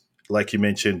 because like you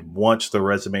mentioned, once the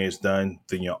resume is done,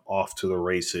 then you're off to the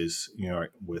races.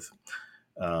 With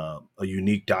a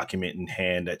unique document in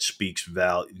hand that speaks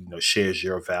value, shares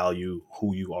your value,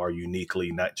 who you are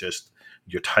uniquely, not just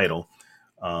your title.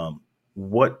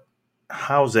 What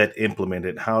How's that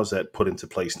implemented? How's that put into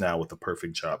place now with the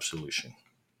perfect job solution?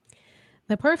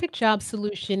 The Perfect Job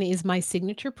Solution is my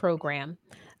signature program.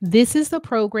 This is the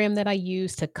program that I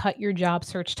use to cut your job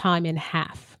search time in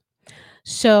half.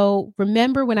 So,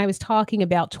 remember when I was talking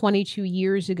about 22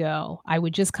 years ago, I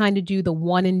would just kind of do the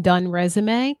one and done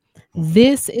resume? Hmm.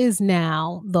 This is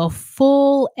now the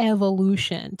full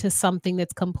evolution to something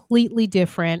that's completely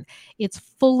different. It's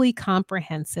fully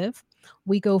comprehensive.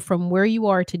 We go from where you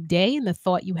are today and the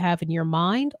thought you have in your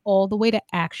mind all the way to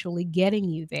actually getting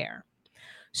you there.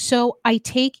 So I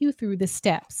take you through the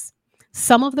steps.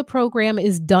 Some of the program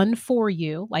is done for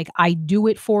you, like I do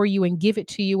it for you and give it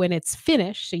to you and it's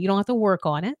finished, so you don't have to work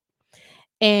on it.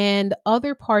 And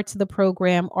other parts of the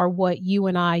program are what you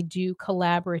and I do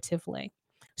collaboratively.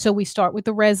 So we start with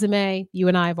the resume. You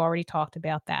and I have already talked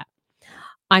about that.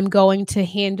 I'm going to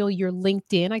handle your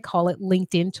LinkedIn. I call it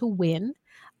LinkedIn to Win.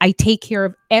 I take care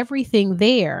of everything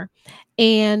there.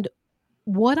 And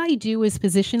what I do is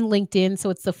position LinkedIn so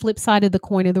it's the flip side of the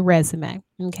coin of the resume.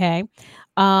 Okay.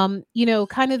 Kind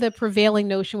of the prevailing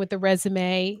notion with the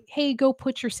resume, hey, go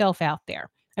put yourself out there.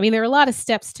 I mean, there are a lot of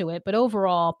steps to it, but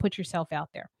overall, put yourself out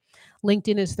there.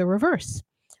 LinkedIn is the reverse.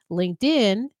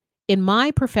 LinkedIn, in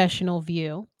my professional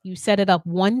view, you set it up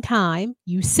one time,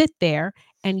 you sit there,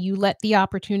 and you let the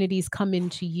opportunities come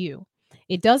into you.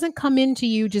 It doesn't come into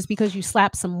you just because you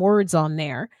slap some words on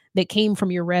there that came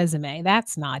from your resume.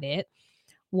 That's not it.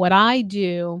 What I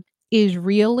do is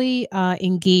really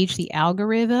engage the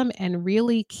algorithm and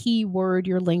really keyword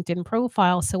your LinkedIn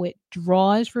profile so it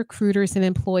draws recruiters and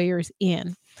employers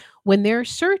in. When they're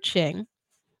searching,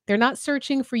 they're not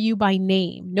searching for you by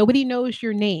name. Nobody knows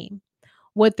your name.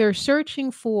 What they're searching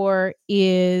for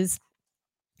is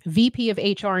VP of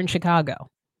HR in Chicago.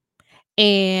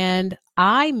 And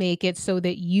I make it so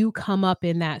that you come up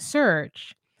in that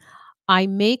search. I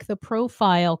make the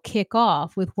profile kick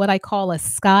off with what I call a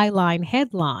skyline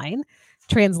headline,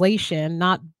 translation,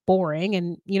 not boring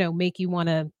and, make you want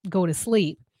to go to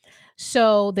sleep.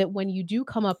 So that when you do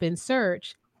come up in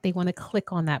search, they want to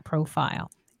click on that profile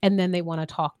and then they want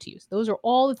to talk to you. So those are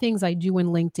all the things I do in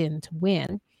LinkedIn to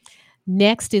win.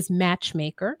 Next is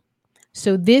Matchmaker.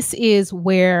 So this is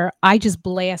where I just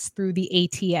blast through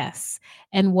the ATS.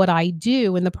 And what I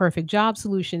do in the Perfect Job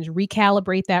Solutions,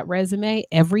 recalibrate that resume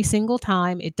every single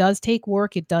time. It does take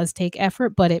work, it does take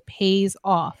effort, but it pays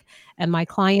off. And my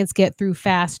clients get through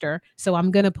faster. So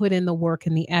I'm going to put in the work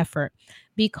and the effort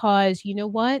because you know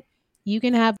what? You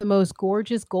can have the most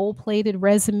gorgeous gold plated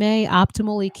resume,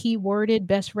 optimally keyworded,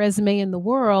 best resume in the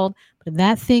world, but if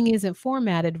that thing isn't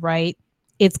formatted right,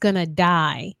 it's going to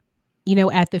die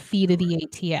at the feet of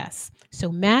the ATS.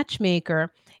 So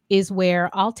Matchmaker is where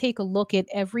I'll take a look at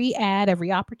every ad,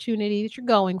 every opportunity that you're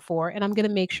going for, and I'm going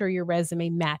to make sure your resume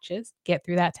matches. Get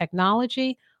through that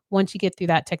technology. Once you get through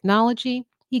that technology,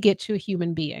 you get to a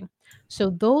human being. So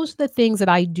those are the things that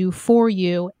I do for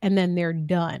you, and then they're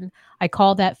done. I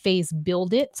call that phase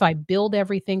build it. So I build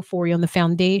everything for you on the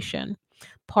foundation.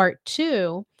 Part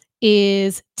two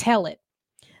is tell it.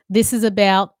 This is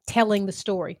about telling the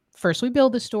story. First, we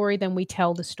build the story, then we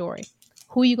tell the story.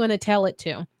 Who are you going to tell it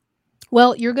to?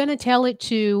 Well, you're going to tell it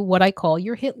to what I call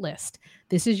your hit list.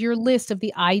 This is your list of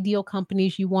the ideal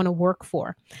companies you want to work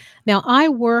for. Now, I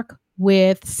work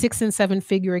with 6 and 7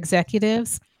 figure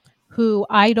executives who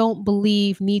I don't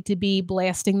believe need to be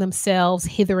blasting themselves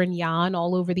hither and yon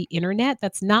all over the internet.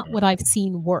 That's not what I've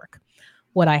seen work.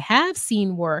 What I have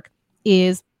seen work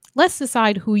is let's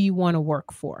decide who you want to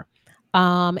work for.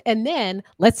 And then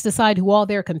let's decide who all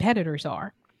their competitors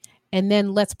are. and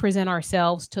then let's present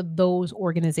ourselves to those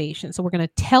organizations. So we're going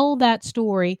to tell that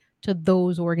story to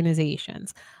those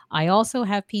organizations. I also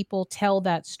have people tell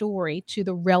that story to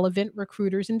the relevant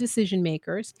recruiters and decision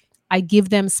makers. I give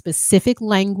them specific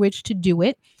language to do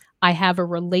it. I have a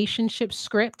relationship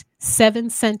script, 7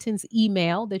 sentence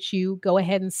email that you go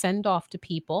ahead and send off to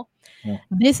people. Mm.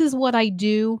 This is what I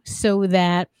do so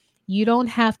that you don't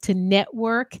have to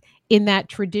network in that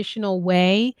traditional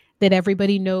way that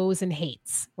everybody knows and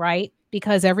hates, right?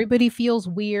 Because everybody feels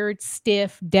weird,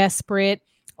 stiff, desperate,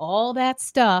 all that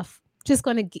stuff. Just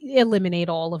going to eliminate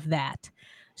all of that.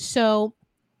 So,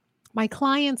 my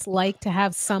clients like to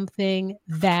have something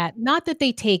that, not that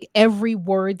they take every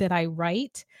word that I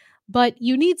write, but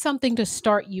you need something to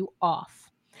start you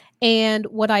off. And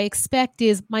what I expect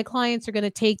is my clients are going to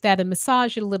take that and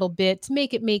massage it a little bit to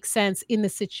make it make sense in the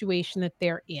situation that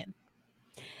they're in.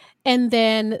 And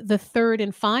then the third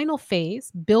and final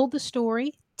phase, build the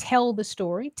story, tell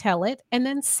it, and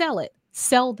then sell it.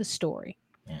 Sell the story.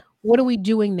 Mm. What are we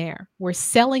doing there? We're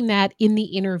selling that in the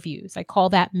interviews. I call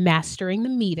that mastering the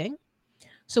meeting.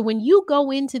 So when you go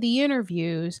into the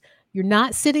interviews, you're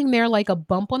not sitting there like a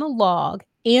bump on a log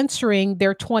answering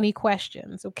their 20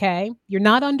 questions, okay? You're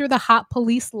not under the hot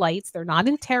police lights. They're not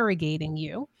interrogating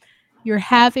you. You're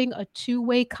having a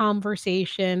two-way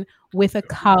conversation with a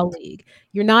colleague.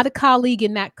 You're not a colleague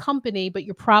in that company, but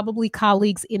you're probably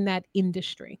colleagues in that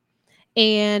industry.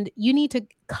 And you need to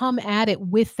come at it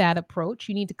with that approach.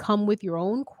 You need to come with your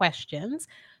own questions.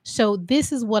 So,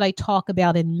 this is what I talk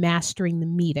about in mastering the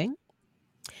meeting.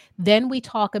 Then we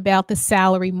talk about the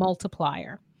salary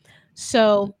multiplier.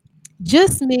 So,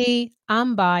 just me,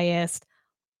 I'm biased.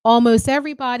 Almost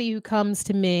everybody who comes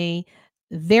to me,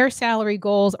 their salary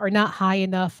goals are not high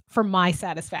enough for my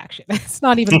satisfaction. It's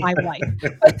not even my wife.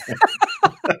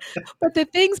 But the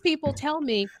things people tell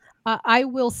me, I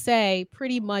will say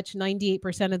pretty much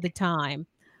 98% of the time,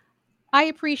 I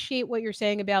appreciate what you're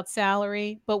saying about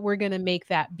salary, but we're going to make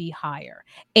that be higher.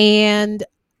 And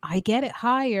I get it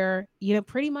higher,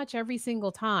 pretty much every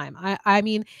single time. I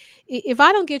mean, if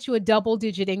I don't get you a double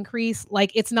digit increase,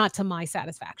 like it's not to my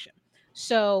satisfaction.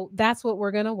 So that's what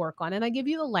we're going to work on. And I give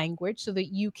you the language so that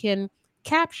you can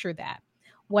capture that.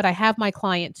 What I have my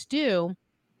clients do,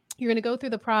 you're going to go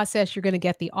through the process, you're going to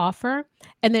get the offer,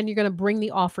 and then you're going to bring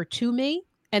the offer to me,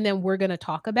 and then we're going to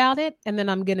talk about it, and then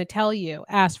I'm going to tell you,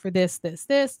 ask for this,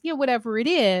 whatever it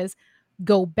is,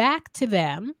 go back to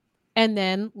them, and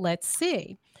then let's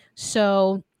see.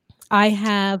 So I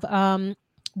have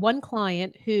one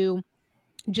client who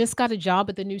just got a job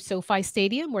at the new SoFi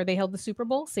Stadium where they held the Super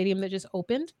Bowl, stadium that just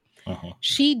opened. Uh-huh.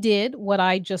 She did what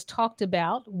I just talked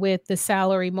about with the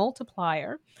salary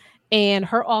multiplier, and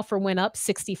her offer went up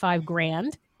 65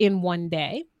 grand in one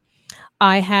day.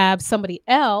 I have somebody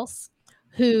else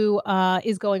who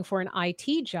is going for an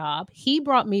IT job. He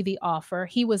brought me the offer.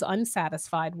 He was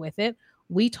unsatisfied with it.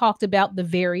 We talked about the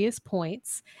various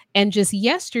points. And just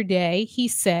yesterday, he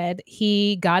said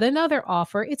he got another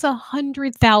offer. It's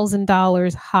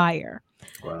 $100,000 higher.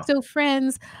 Wow. So,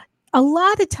 friends, a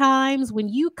lot of times when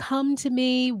you come to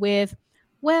me with,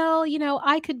 well,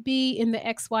 I could be in the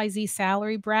XYZ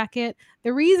salary bracket.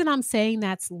 The reason I'm saying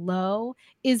that's low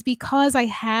is because I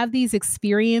have these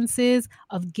experiences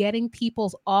of getting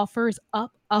people's offers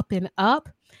up, up, and up.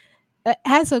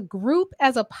 As a group,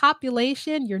 as a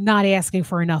population, you're not asking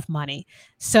for enough money.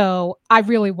 So I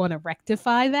really want to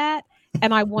rectify that.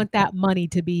 And I want that money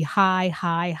to be high,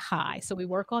 high, high. So we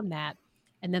work on that.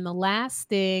 And then the last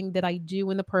thing that I do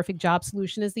in the perfect job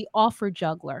solution is the offer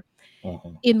juggler.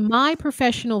 Uh-huh. In my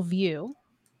professional view,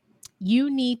 you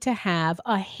need to have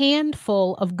a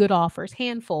handful of good offers,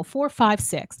 handful, four, five,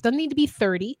 six. Doesn't need to be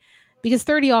 30 because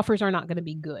 30 offers are not going to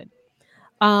be good.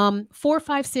 Four,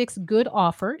 five, six good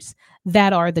offers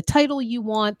that are the title you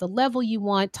want, the level you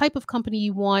want, type of company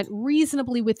you want,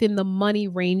 reasonably within the money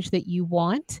range that you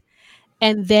want.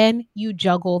 And then you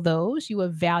juggle those, you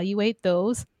evaluate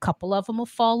those. Couple of them will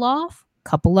fall off,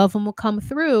 couple of them will come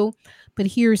through. But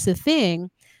here's the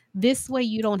thing, this way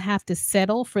you don't have to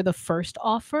settle for the first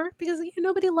offer because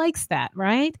nobody likes that,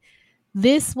 right?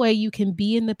 This way you can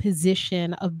be in the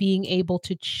position of being able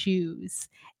to choose.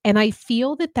 And I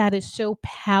feel that that is so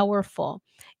powerful.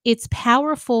 It's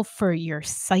powerful for your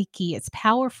psyche, it's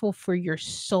powerful for your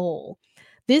soul.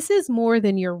 This is more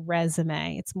than your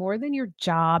resume, it's more than your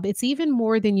job, it's even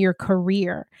more than your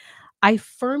career. I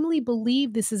firmly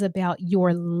believe this is about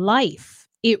your life.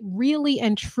 It really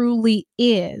and truly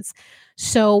is.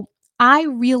 So I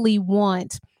really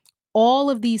want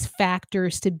all of these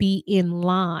factors to be in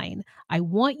line. I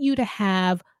want you to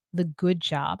have the good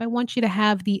job. I want you to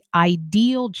have the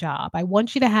ideal job. I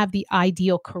want you to have the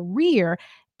ideal career.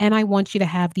 and I want you to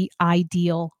have the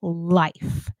ideal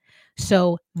life.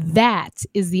 So that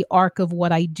is the arc of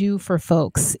what I do for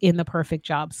folks in the perfect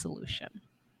job solution.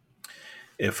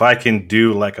 If I can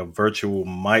do like a virtual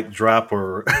mic drop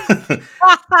or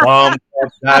bomb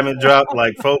diamond drop,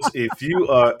 like folks,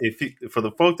 for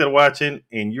the folk that are watching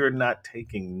and you're not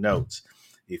taking notes,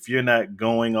 if you're not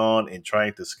going on and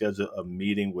trying to schedule a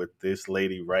meeting with this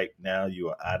lady right now, you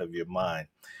are out of your mind.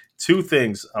 Two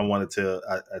things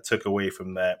I took away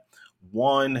from that.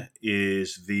 One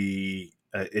is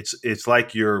it's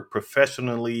like you're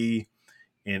professionally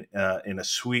in a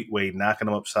sweet way, knocking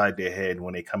them upside their head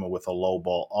when they come in with a low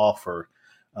ball offer,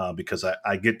 because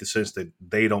I get the sense that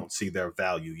they don't see their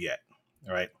value yet.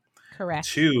 All right. Correct.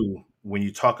 Two, when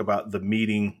you talk about the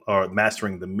meeting or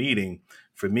mastering the meeting,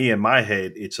 for me in my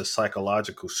head, it's a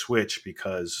psychological switch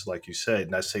because, like you said,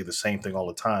 and I say the same thing all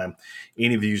the time,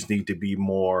 interviews need to be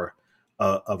more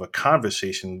of a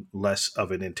conversation, less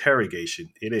of an interrogation.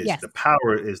 It is. Yes. The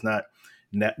power is not,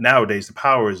 nowadays, the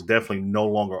power is definitely no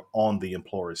longer on the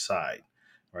employer's side,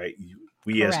 right?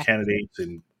 We as Correct. candidates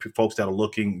and folks that are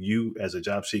looking, you as a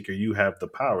job seeker, you have the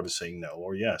power to say no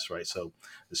or yes, right? So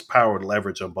there's power and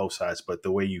leverage on both sides. But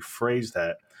the way you phrase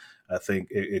that, I think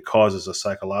it causes a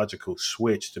psychological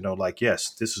switch to know, like,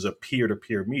 yes, this is a peer to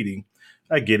peer meeting.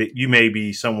 I get it. You may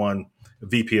be someone, a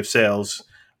VP of sales,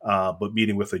 but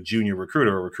meeting with a junior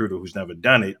recruiter, a recruiter who's never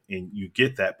done it, and you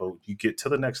get that. But you get to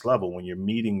the next level when you're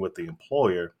meeting with the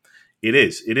employer. It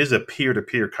is a peer to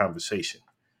peer conversation,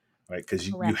 right? Because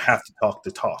you Correct. have to talk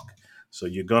the talk. So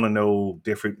you're gonna know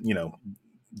different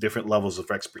levels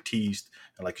of expertise,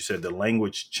 and like you said, the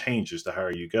language changes the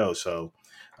higher you go. So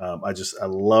I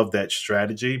love that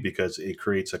strategy because it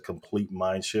creates a complete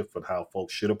mind shift on how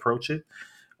folks should approach it.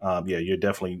 Yeah, you're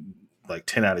definitely like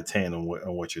 10 out of 10 on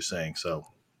what you're saying. So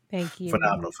Thank you.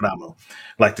 phenomenal, phenomenal.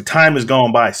 Like the time is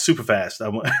going by super fast. I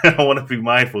want to be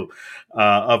mindful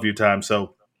of your time.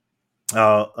 So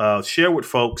share with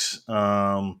folks,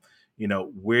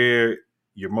 where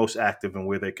you're most active and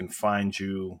where they can find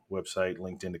you, website,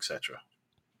 LinkedIn, etc.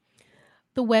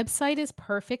 The website is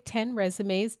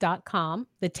perfect10resumes.com.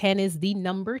 The 10 is the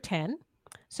number 10.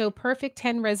 So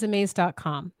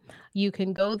perfect10resumes.com. You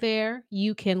can go there.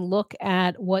 You can look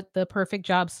at what the perfect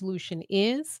job solution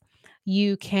is.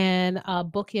 You can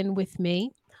book in with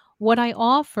me. What I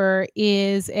offer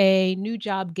is a new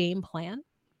job game plan.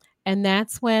 And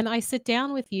that's when I sit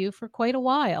down with you for quite a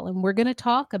while. And we're going to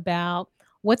talk about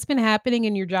what's been happening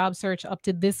in your job search up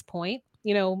to this point,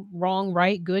 wrong,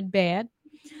 right, good, bad,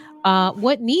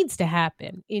 what needs to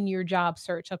happen in your job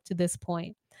search up to this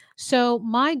point. So,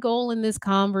 my goal in this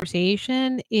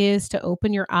conversation is to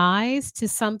open your eyes to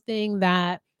something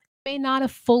that you may not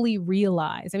have fully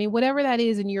realized. I mean, whatever that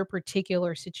is in your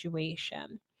particular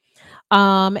situation.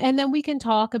 And then we can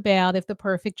talk about if the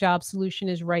perfect job solution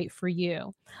is right for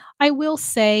you. I will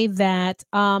say that,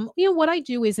 what I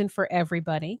do isn't for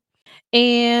everybody.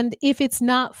 And if it's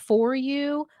not for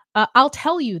you, I'll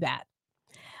tell you that.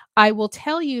 I will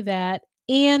tell you that,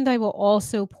 and I will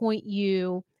also point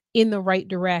you in the right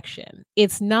direction.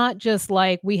 It's not just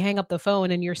like we hang up the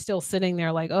phone and you're still sitting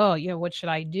there like, oh, what should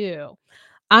I do?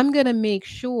 I'm going to make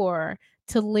sure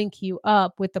to link you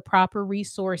up with the proper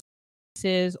resources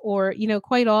or,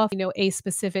 quite often, a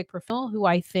specific professional who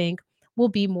I think will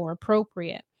be more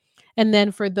appropriate. And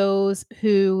then for those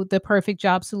who the perfect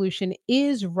job solution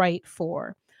is right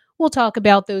for, we'll talk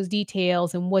about those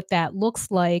details and what that looks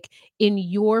like in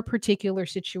your particular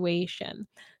situation.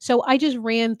 So I just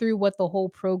ran through what the whole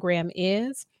program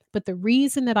is, but the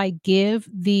reason that I give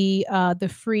the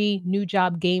free new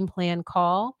job game plan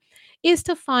call is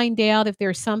to find out if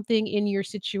there's something in your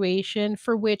situation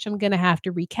for which I'm going to have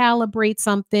to recalibrate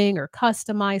something or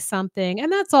customize something.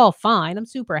 And that's all fine. I'm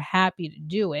super happy to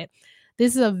do it.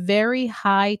 This is a very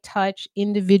high touch,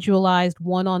 individualized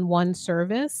one on one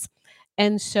service.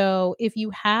 And so if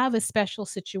you have a special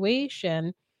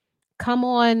situation, come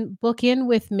on, book in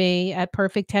with me at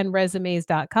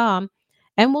perfect10resumes.com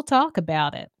and we'll talk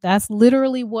about it. That's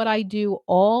literally what I do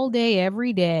all day,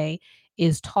 every day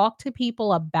is talk to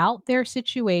people about their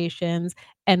situations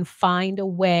and find a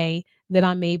way that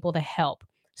I'm able to help.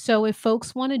 So if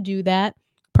folks want to do that,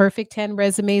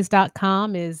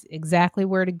 perfect10resumes.com is exactly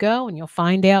where to go and you'll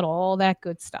find out all that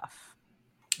good stuff.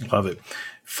 Love it.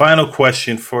 Final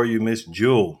question for you, Miss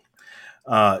Jewel.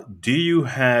 Do you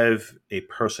have a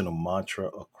personal mantra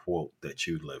or quote that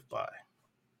you live by?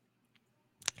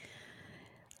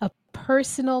 A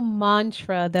personal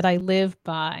mantra that I live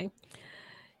by.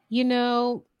 You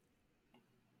know,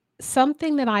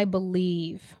 something that I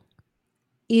believe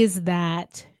is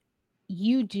that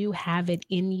you do have it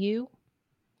in you.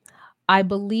 I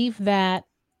believe that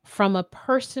from a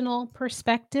personal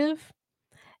perspective,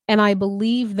 and I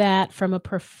believe that from a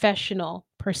professional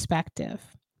perspective.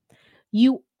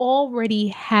 You already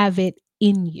have it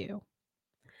in you.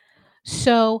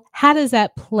 So, how does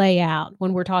that play out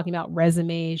when we're talking about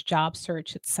resumes, job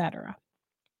search, etc.?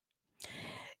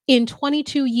 In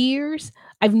 22 years,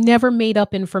 I've never made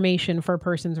up information for a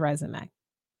person's resume.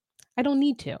 I don't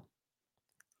need to.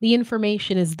 The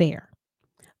information is there.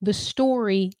 The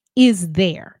story is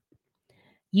there.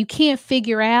 You can't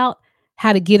figure out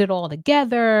how to get it all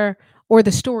together, or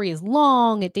the story is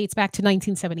long, it dates back to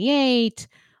 1978,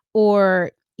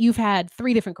 or you've had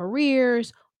 3 different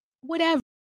careers, whatever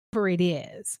it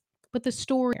is. But the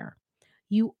story,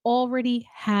 you already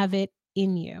have it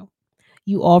in you.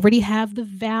 You already have the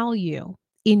value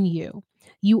in you.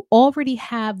 You already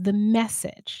have the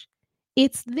message.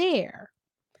 It's there.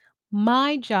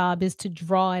 My job is to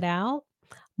draw it out.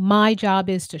 My job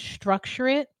is to structure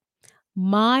it.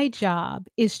 My job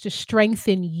is to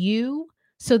strengthen you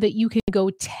so that you can go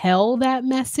tell that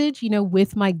message,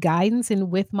 with my guidance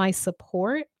and with my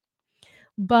support.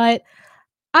 But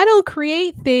I don't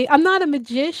create things. I'm not a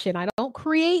magician. I don't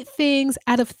create things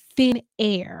out of thin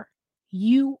air.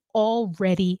 You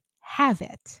already have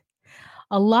it.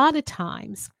 A lot of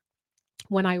times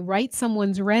when I write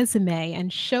someone's resume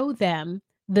and show them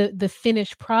the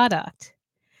finished product,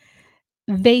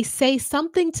 they say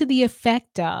something to the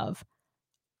effect of,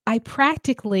 I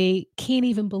practically can't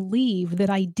even believe that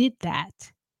I did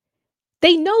that.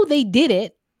 They know they did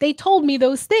it. They told me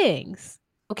those things.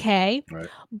 Okay. Right.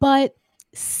 But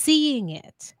seeing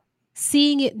it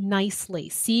nicely,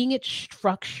 seeing it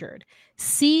structured,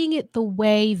 seeing it the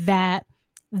way that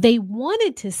they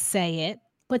wanted to say it,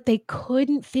 but they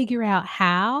couldn't figure out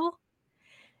how,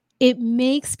 it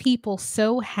makes people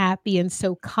so happy and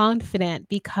so confident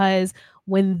because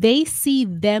when they see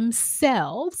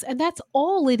themselves, and that's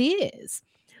all it is,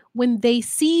 when they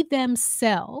see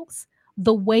themselves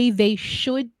the way they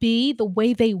should be, the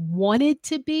way they wanted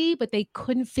to be, but they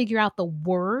couldn't figure out the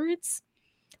words,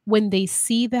 when they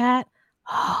see that,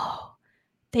 oh,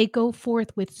 they go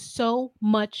forth with so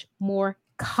much more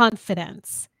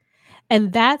confidence.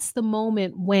 And that's the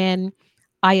moment when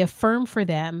I affirm for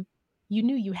them, you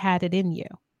knew you had it in you.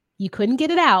 You couldn't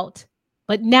get it out,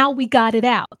 but now we got it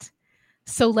out.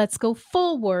 So let's go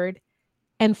forward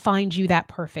and find you that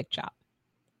perfect job.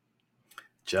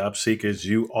 Job seekers,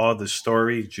 you are the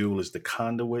story. Jewel is the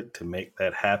conduit to make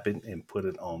that happen and put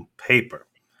it on paper.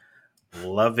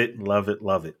 Love it, love it,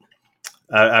 love it.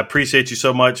 I appreciate you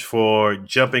so much for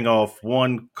jumping off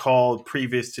one call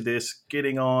previous to this,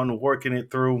 getting on, working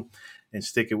it through, and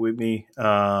sticking with me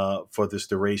for this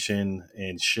duration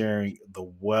and sharing the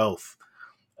wealth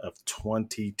of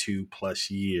 22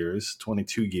 plus years,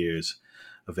 22 years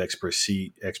of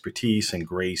expertise and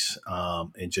grace,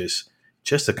 and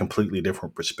just a completely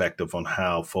different perspective on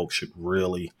how folks should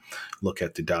really look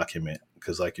at the document.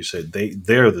 Because, like you said,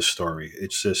 they're the story.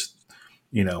 It's just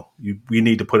we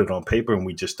need to put it on paper, and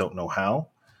we just don't know how.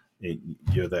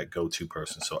 You're that go-to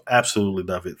person, so absolutely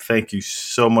love it. Thank you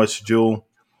so much, Jewel.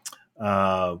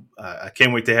 I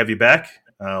can't wait to have you back.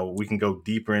 We can go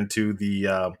deeper into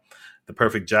the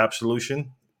perfect job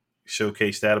solution,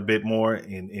 showcase that a bit more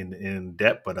in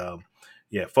depth. But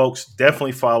yeah, folks,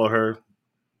 definitely follow her,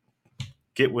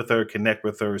 get with her, connect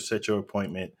with her, set your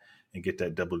appointment, and get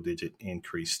that double-digit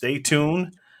increase. Stay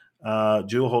tuned.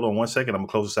 Jewel, hold on one second. I'm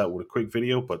gonna close this out with a quick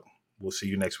video, but we'll see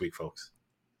you next week, folks.